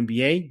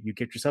LockedOnNBA. You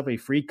get yourself a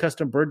free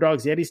custom Bird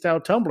Dogs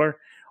Yeti-style tumbler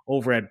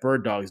over at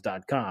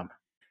birddogs.com.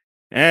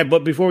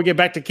 But before we get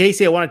back to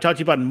Casey, I want to talk to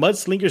you about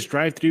Mudslingers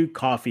Drive-Thru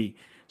Coffee.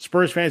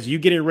 Spurs fans, you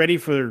getting ready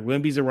for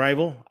Wemby's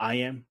arrival? I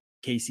am.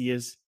 Casey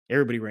is.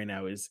 Everybody right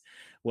now is.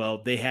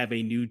 Well, they have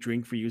a new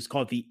drink for you. It's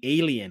called the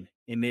Alien,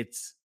 and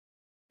it's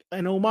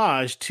an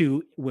homage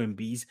to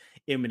Wemby's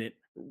imminent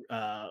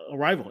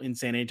arrival in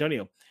San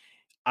Antonio.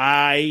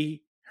 I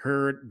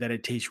heard that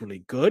it tastes really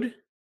good.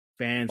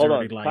 Fans are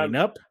already lining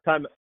up.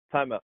 Time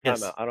out. I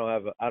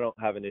don't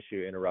have an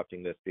issue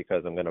interrupting this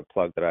because I'm going to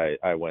plug that I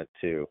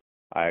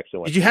actually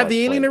went. Did you have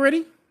the Alien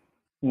already?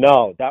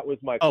 No, that was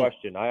my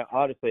question. I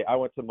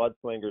went to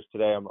Mudslingers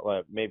today,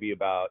 maybe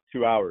about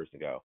 2 hours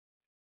ago.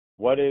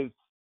 What is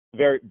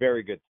very,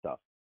 very good stuff.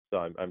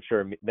 So I'm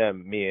sure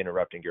me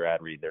interrupting your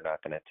ad read, they're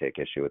not going to take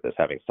issue with this,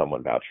 having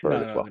someone vouch for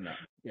it as well. No.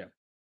 Yeah.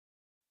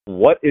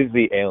 What is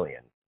the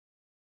Alien?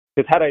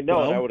 Because had I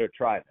known, I would have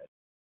tried it.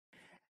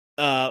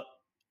 A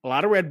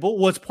lot of Red Bull.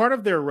 Well, it's part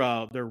of their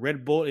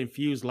Red Bull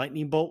infused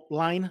lightning bolt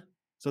line.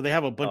 So they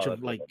have a bunch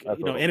of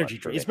energy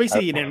drink. It's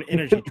basically an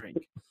energy drink.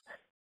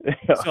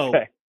 Okay. So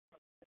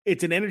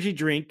it's an energy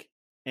drink,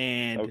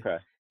 and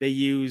they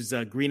use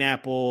green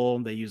apple,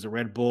 they use a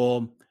Red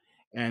Bull,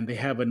 and they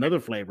have another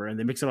flavor, and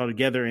they mix it all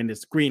together, and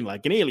it's green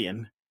like an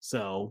alien.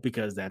 So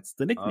because that's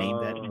the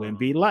nickname that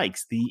Wemby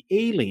likes, the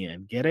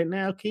Alien. Get it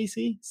now,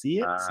 Casey? See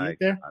it? See it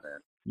there?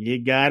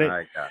 You got it.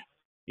 I got it.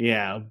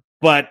 Yeah.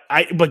 But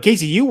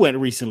Casey, you went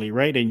recently,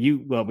 right? And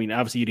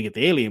obviously you didn't get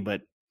the Alien,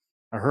 but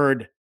I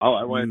heard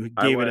you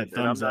gave it a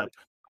thumbs up.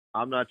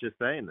 I'm not just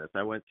saying this.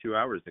 I went 2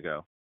 hours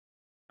ago.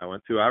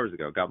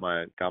 Got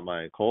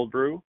my cold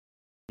brew.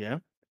 Yeah.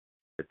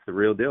 It's the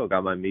real deal.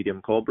 Got my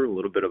medium cold brew, a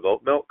little bit of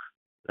oat milk.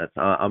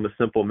 I'm a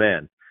simple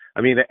man.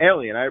 I mean, the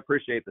Alien, I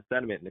appreciate the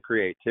sentiment and the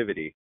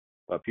creativity,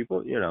 but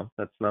people,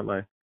 that's not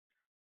my.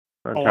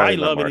 I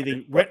love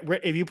anything.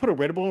 If you put a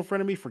Red Bull in front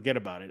of me, forget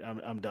about it.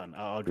 I'm done.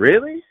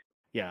 Really?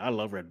 Yeah, I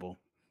love Red Bull.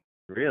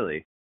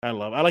 Really? I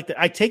like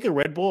that. I take a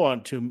Red Bull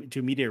on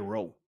to media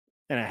row,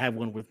 and I have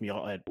one with me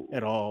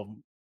at all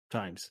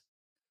times.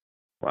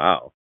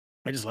 Wow.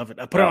 I just love it.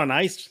 I put it on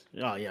ice.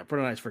 Oh yeah, put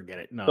it on ice. Forget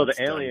it. No. So the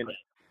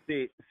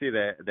see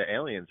the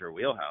aliens are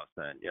wheelhouse.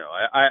 Then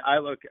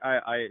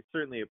I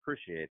certainly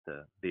appreciate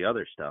the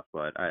other stuff,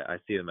 but I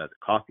see them as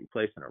a coffee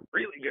place and a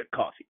really good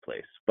coffee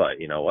place. But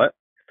you know what?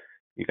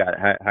 You got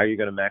how are you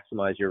going to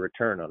maximize your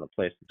return on a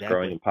place that's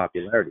growing in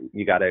popularity?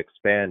 You got to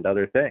expand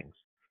other things.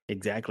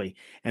 Exactly.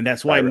 And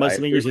that's why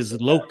Mudslingers is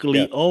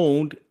locally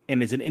owned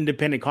and is an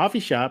independent coffee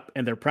shop.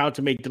 And they're proud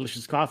to make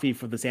delicious coffee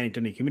for the San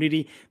Antonio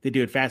community. They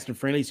do it fast and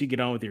friendly so you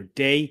get on with your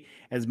day.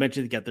 As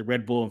mentioned, they got the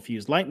Red Bull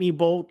infused lightning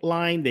bolt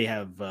line. They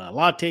have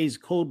lattes,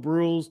 cold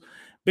brews.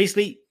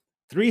 Basically,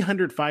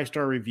 300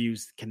 5-star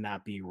reviews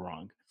cannot be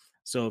wrong.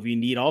 So if you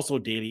need also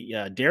daily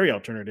dairy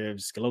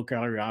alternatives,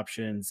 low-calorie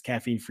options,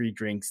 caffeine-free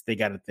drinks, they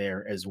got it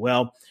there as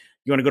well.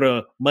 You want to go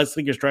to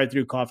Mudslingers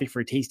Drive-Thru Coffee for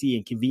a tasty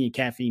and convenient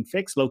caffeine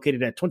fix,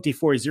 located at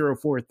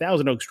 2404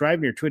 Thousand Oaks Drive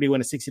near 281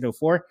 to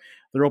 1604.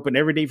 They're open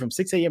every day from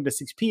 6 a.m. to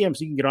 6 p.m.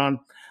 so you can get on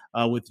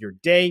with your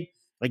day.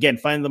 Again,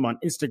 find them on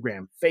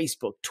Instagram,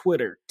 Facebook,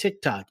 Twitter,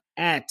 TikTok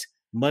at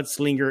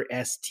Mudslinger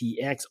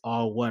STX,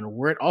 all one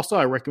word. Also,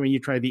 I recommend you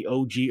try the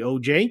OG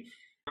OJ.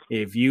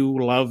 If you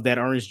love that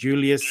Orange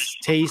Julius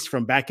taste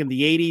from back in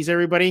the 80s,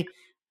 everybody,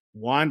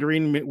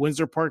 wandering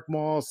Windsor Park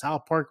Mall,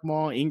 South Park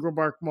Mall, Ingram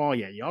Park Mall.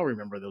 Yeah, y'all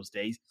remember those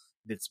days.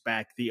 It's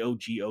back, the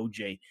OG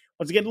OJ.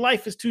 Once again,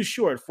 life is too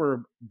short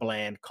for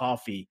bland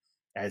coffee,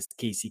 as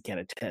Casey can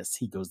attest.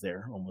 He goes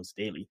there almost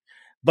daily.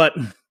 But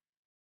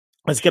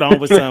let's get on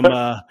with some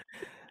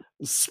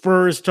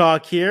Spurs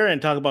talk here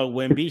and talk about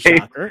Wemby.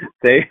 Shocker.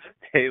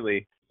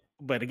 Daily.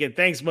 But again,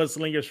 thanks,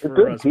 Mudslingers, for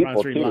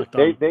sponsoring Locked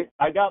On.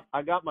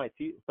 I got my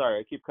tea. Sorry,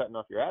 I keep cutting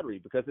off your ad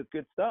read because it's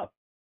good stuff.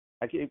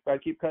 I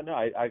keep cutting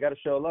out. I got to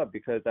show love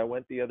because I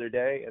went the other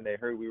day and they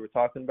heard we were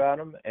talking about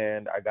them,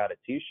 and I got a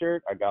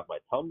T-shirt. I got my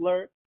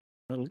tumbler.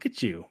 Oh, look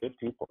at you. Good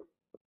people,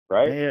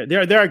 right?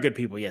 There are good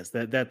people. Yes,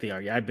 that they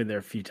are. Yeah, I've been there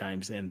a few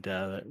times, and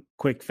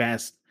quick,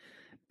 fast,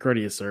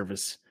 courteous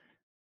service.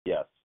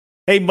 Yes.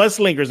 Hey,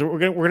 Mudslingers,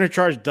 we're gonna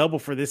charge double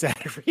for this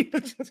ad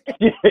read.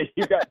 Yeah,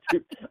 you got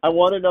to. I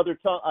want another.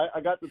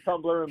 I got the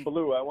tumbler in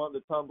blue. I want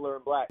the tumbler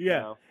in black. Yeah,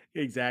 now.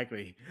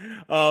 Exactly.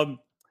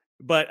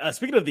 But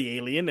speaking of the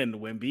alien and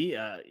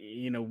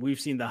Wemby, we've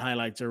seen the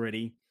highlights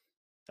already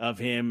of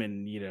him,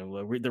 and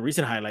the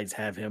recent highlights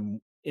have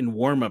him in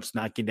warmups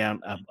knocking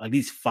down at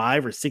least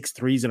 5 or 6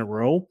 threes in a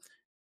row.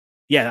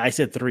 Yeah, I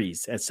said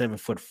threes at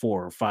 7'4"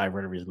 or 5,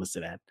 whatever he's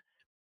listed at.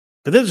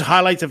 But there's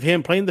highlights of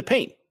him playing the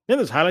paint. Then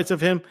there's highlights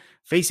of him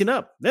facing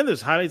up. Then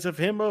there's highlights of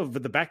him of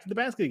the back to the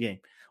basket game.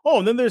 Oh,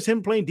 and then there's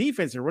him playing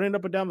defense and running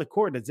up and down the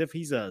court as if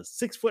he's a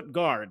 6-foot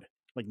guard,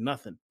 like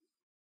nothing.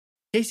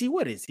 Casey,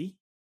 what is he?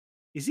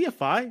 Is he a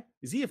 5?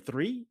 Is he a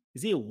 3?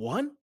 Is he a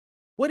 1?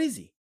 What is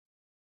he?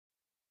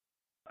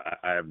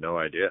 I have no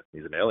idea.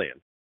 He's an alien.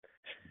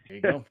 There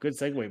you go. Good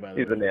segue, by the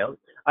way. He's an alien.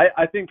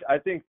 I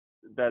think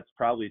that's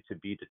probably to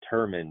be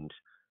determined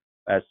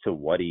as to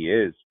what he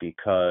is,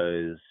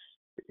 because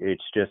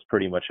it's just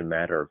pretty much a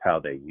matter of how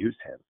they use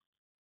him.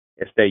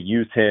 If they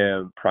use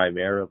him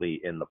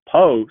primarily in the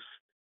post,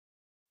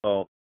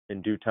 well,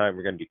 in due time,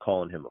 we're going to be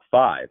calling him a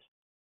 5.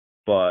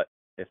 But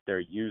if they're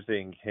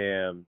using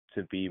him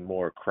to be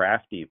more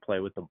crafty, play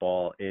with the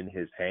ball in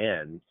his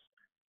hands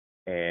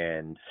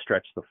and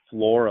stretch the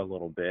floor a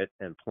little bit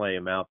and play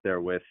him out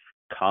there with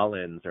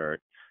Collins, or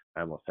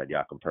I almost said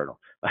Jakob Poeltl.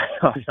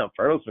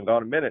 Poeltl's been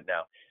gone a minute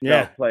now.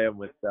 Yeah. Play him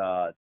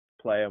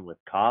with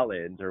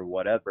Collins or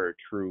whatever,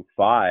 true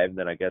 5,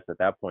 then I guess at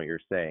that point you're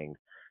saying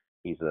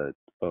he's a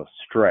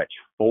stretch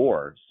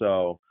 4.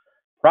 So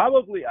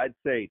probably I'd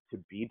say to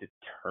be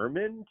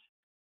determined,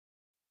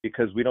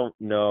 because we don't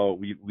know.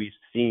 We've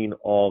seen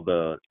all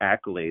the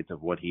accolades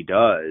of what he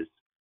does,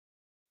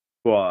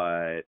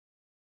 but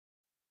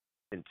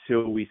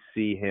until we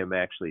see him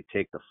actually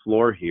take the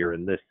floor here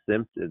in this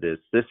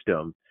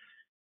system,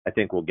 I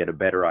think we'll get a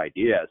better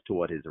idea as to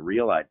what his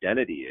real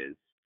identity is.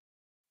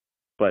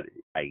 But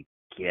I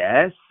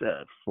guess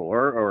a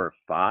 4 or a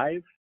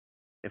 5,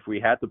 if we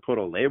had to put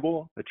a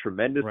label, a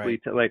tremendously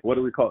right. What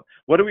do we call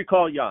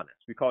Giannis?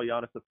 We call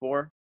Giannis a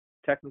 4,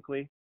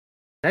 technically.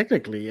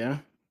 Technically, yeah.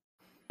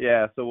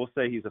 Yeah, so we'll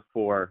say he's a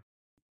 4.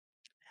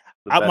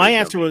 My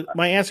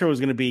answer was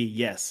going to be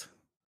yes.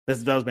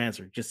 That was my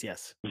answer. Just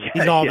yes. Yeah,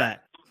 he's all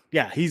that.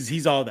 Yeah,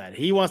 he's all that.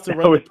 He wants to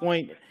run the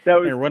point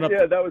and run up.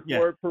 That was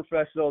more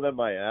professional than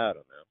my I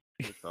don't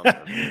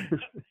know.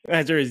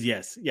 Answer is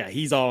yes. Yeah,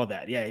 he's all of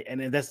that. Yeah,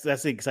 and that's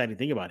the exciting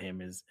thing about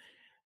him is,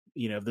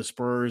 if the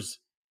Spurs,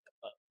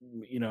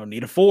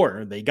 need a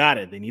 4, they got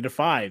it. They need a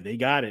 5, they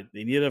got it.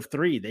 They need a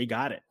 3, they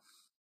got it.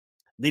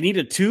 They need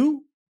a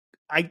 2.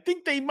 I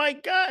think they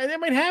might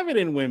have it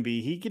in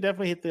Wemby. He could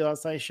definitely hit the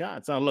outside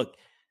shots. Now, look,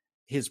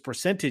 his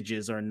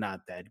percentages are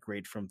not that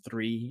great from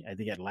 3. I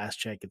think at last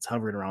check, it's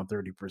hovering around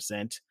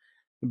 30%.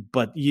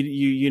 But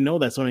you know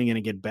that's only going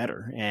to get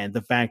better. And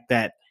the fact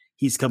that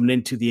he's coming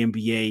into the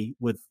NBA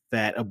with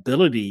that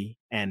ability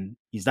and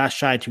he's not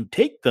shy to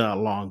take the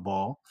long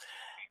ball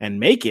and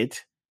make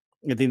it,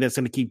 I think that's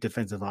going to keep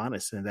defensive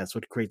honest. And that's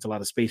what creates a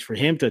lot of space for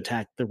him to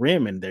attack the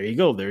rim. And there you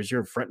go. There's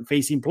your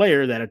front-facing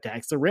player that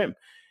attacks the rim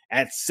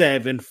at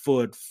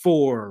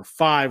 7'4",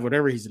 5,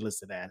 whatever he's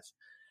listed as.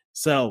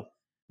 So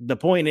the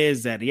point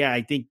is that, yeah,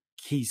 I think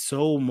he's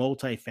so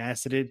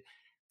multifaceted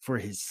for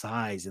his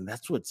size, and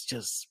that's what's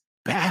just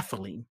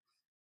baffling.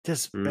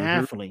 Just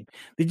baffling.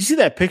 Did you see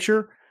that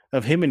picture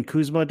of him and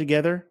Kuzma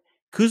together?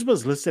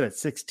 Kuzma's listed at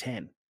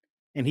 6'10",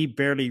 and he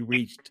barely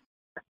reached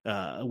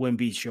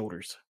Wemby's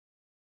shoulders.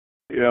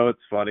 It's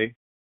funny.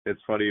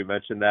 It's funny you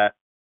mentioned that.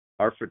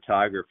 Our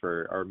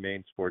photographer, our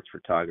main sports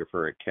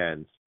photographer at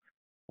Ken's,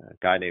 a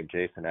guy named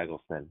Jason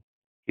Eggleston,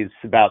 he's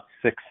about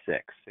 6'6",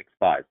 6'5",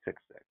 6'6".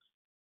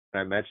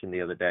 And I mentioned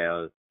the other day,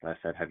 I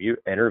said, have you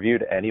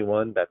interviewed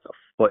anyone that's a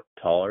foot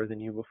taller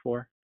than you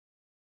before?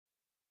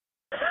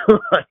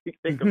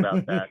 Think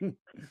about that.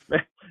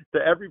 To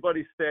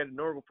everybody's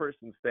normal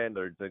person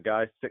standards, a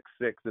guy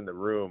 6'6" in the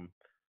room,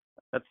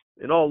 that's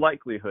in all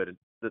likelihood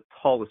the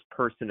tallest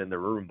person in the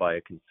room by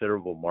a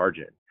considerable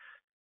margin.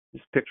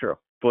 Just picture a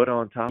foot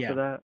on top of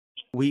that.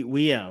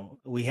 We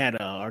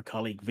had our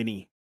colleague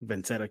Vinny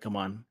Vencetta come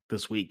on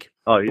this week.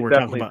 Oh, he's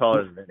definitely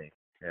taller than Vinny.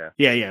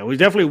 Yeah. He was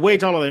definitely way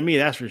taller than me,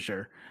 that's for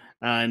sure.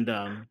 And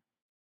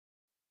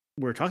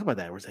we were talking about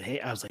that. We said, hey,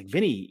 I was like,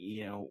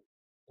 Vinny,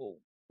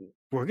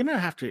 we're gonna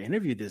have to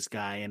interview this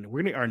guy, and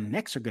our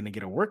necks are gonna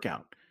get a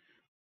workout.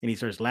 And he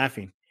starts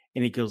laughing,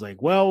 and he goes like,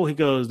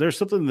 there's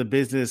something in the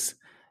business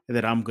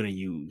that I'm gonna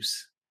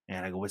use.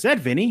 And I go, what's that,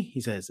 Vinny?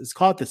 He says, it's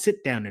called the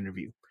sit down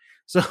interview.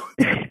 So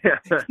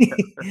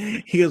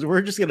he goes,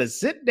 we're just gonna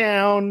sit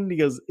down. He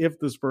goes, if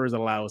the Spurs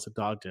allow us to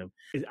talk to him,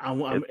 it's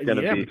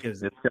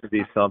gonna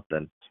be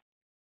something.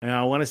 And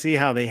I want to see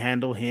how they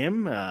handle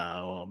him.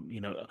 Why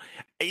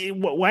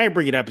I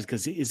bring it up is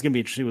because it's gonna be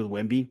interesting with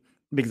Wemby,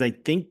 because I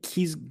think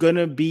he's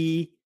gonna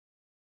be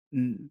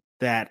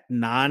that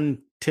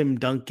non-Tim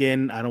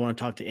Duncan, I don't want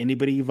to talk to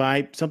anybody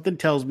vibe. Something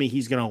tells me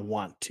he's gonna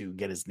want to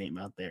get his name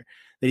out there,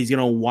 that he's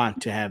gonna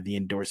want to have the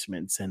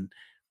endorsements and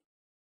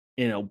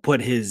put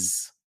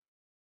his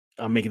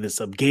I'm making this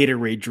up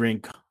Gatorade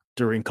drink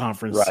during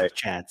conference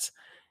chats.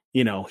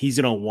 He's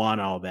gonna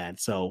want all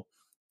that. So,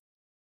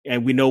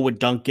 and we know with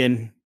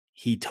Duncan,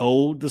 he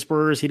told the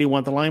Spurs he didn't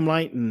want the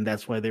limelight, and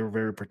that's why they were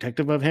very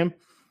protective of him.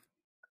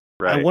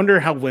 Right. I wonder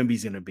how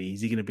Wemby's going to be.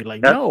 Is he going to be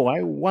like, no,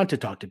 I want to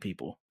talk to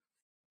people?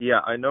 Yeah,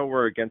 I know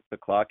we're against the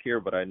clock here,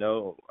 but I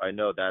know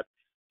that's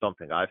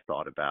something I've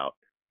thought about.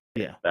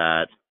 Yeah.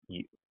 That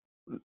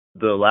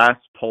the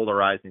last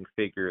polarizing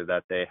figure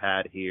that they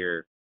had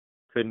here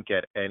couldn't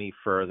get any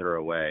further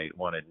away,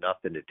 wanted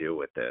nothing to do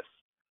with this.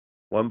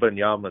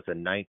 Wembanyama's a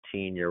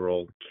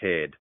 19-year-old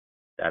kid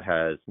that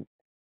has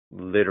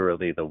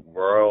literally the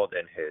world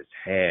in his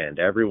hand.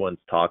 Everyone's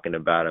talking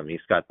about him. He's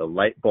got the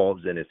light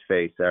bulbs in his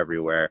face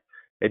everywhere.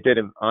 It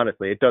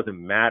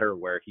doesn't matter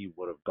where he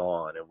would have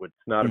gone. It's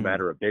not a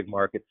matter of big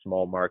market,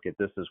 small market.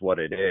 This is what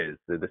it is.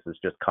 This is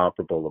just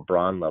comparable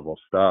LeBron level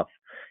stuff.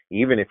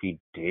 Even if he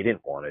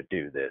didn't want to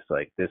do this,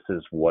 this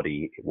is what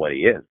he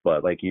is.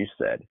 But like you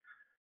said,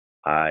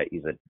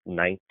 he's a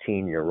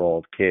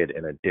 19-year-old kid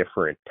in a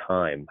different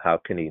time.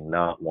 How can he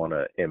not want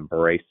to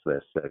embrace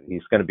this?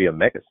 He's going to be a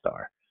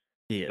megastar.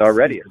 He's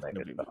already a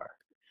megastar.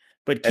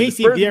 But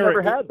Casey Vieira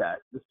never had that.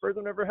 The Spurs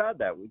have never had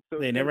that. So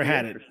they never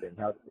had it. They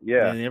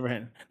never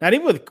had it. Not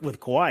even with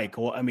Kawhi.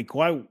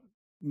 Kawhi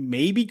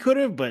maybe could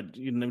have, but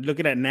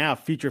looking at now,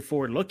 future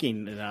forward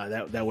looking,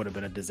 that would have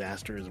been a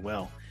disaster as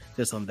well,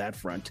 just on that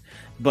front.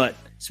 But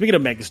speaking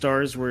of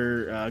megastars,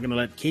 we're going to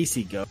let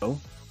Casey go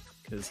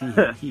because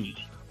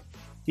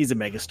he's a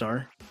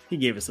megastar. He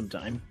gave us some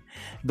time.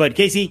 But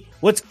Casey,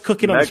 what's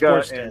cooking on the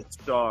sports desk? Mega and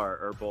star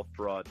are both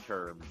broad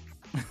terms.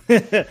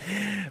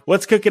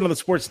 What's cooking on the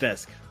sports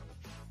desk?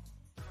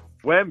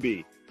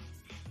 Wemby.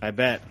 I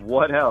bet.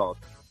 What else?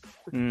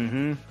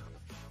 Mm-hmm.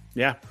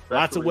 Yeah,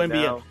 lots of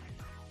Wemby. Now,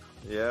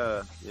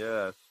 yeah.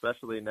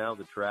 Especially now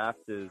the draft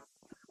is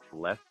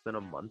less than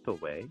a month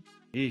away.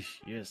 Eesh,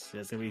 yes,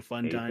 that's gonna be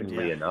fun times.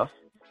 Amazingly enough.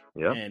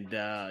 Yeah.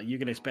 And you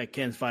can expect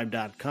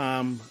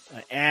Kens5.com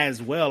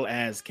as well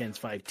as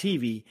Kens5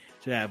 TV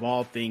to have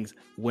all things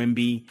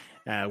Wemby.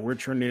 We're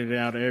turning it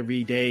out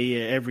every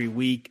day, every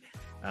week.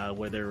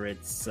 Whether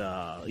it's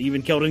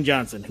even Keldon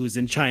Johnson, who's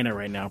in China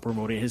right now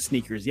promoting his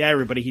sneakers. Yeah,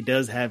 everybody, he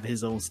does have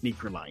his own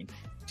sneaker line.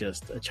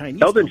 Just a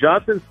Chinese. Keldon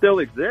Johnson still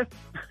exists?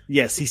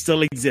 Yes, he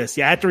still exists.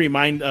 Yeah, I have to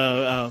remind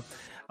our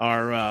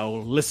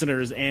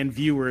listeners and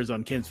viewers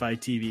on Kens5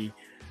 TV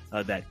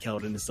that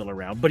Keldon is still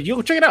around. But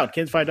you'll check it out,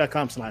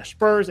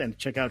 Kens5.com/Spurs, and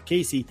check out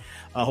Casey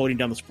holding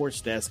down the sports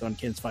desk on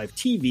Kens5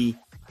 TV.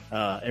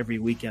 Every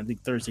weekend, I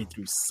think Thursday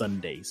through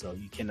Sunday. So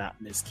you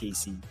cannot miss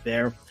Casey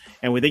there.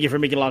 And we thank you for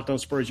making Locked On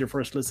Spurs your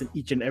first listen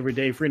each and every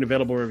day. Free and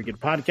available wherever you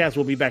get podcasts.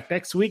 We'll be back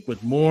next week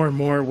with more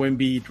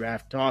Wemby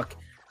draft talk.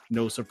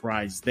 No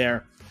surprise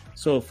there.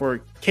 So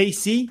for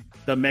Casey,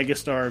 the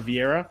megastar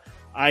Vieira,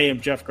 I am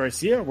Jeff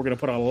Garcia. We're going to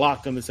put a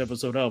lock on this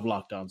episode of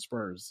Locked On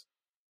Spurs.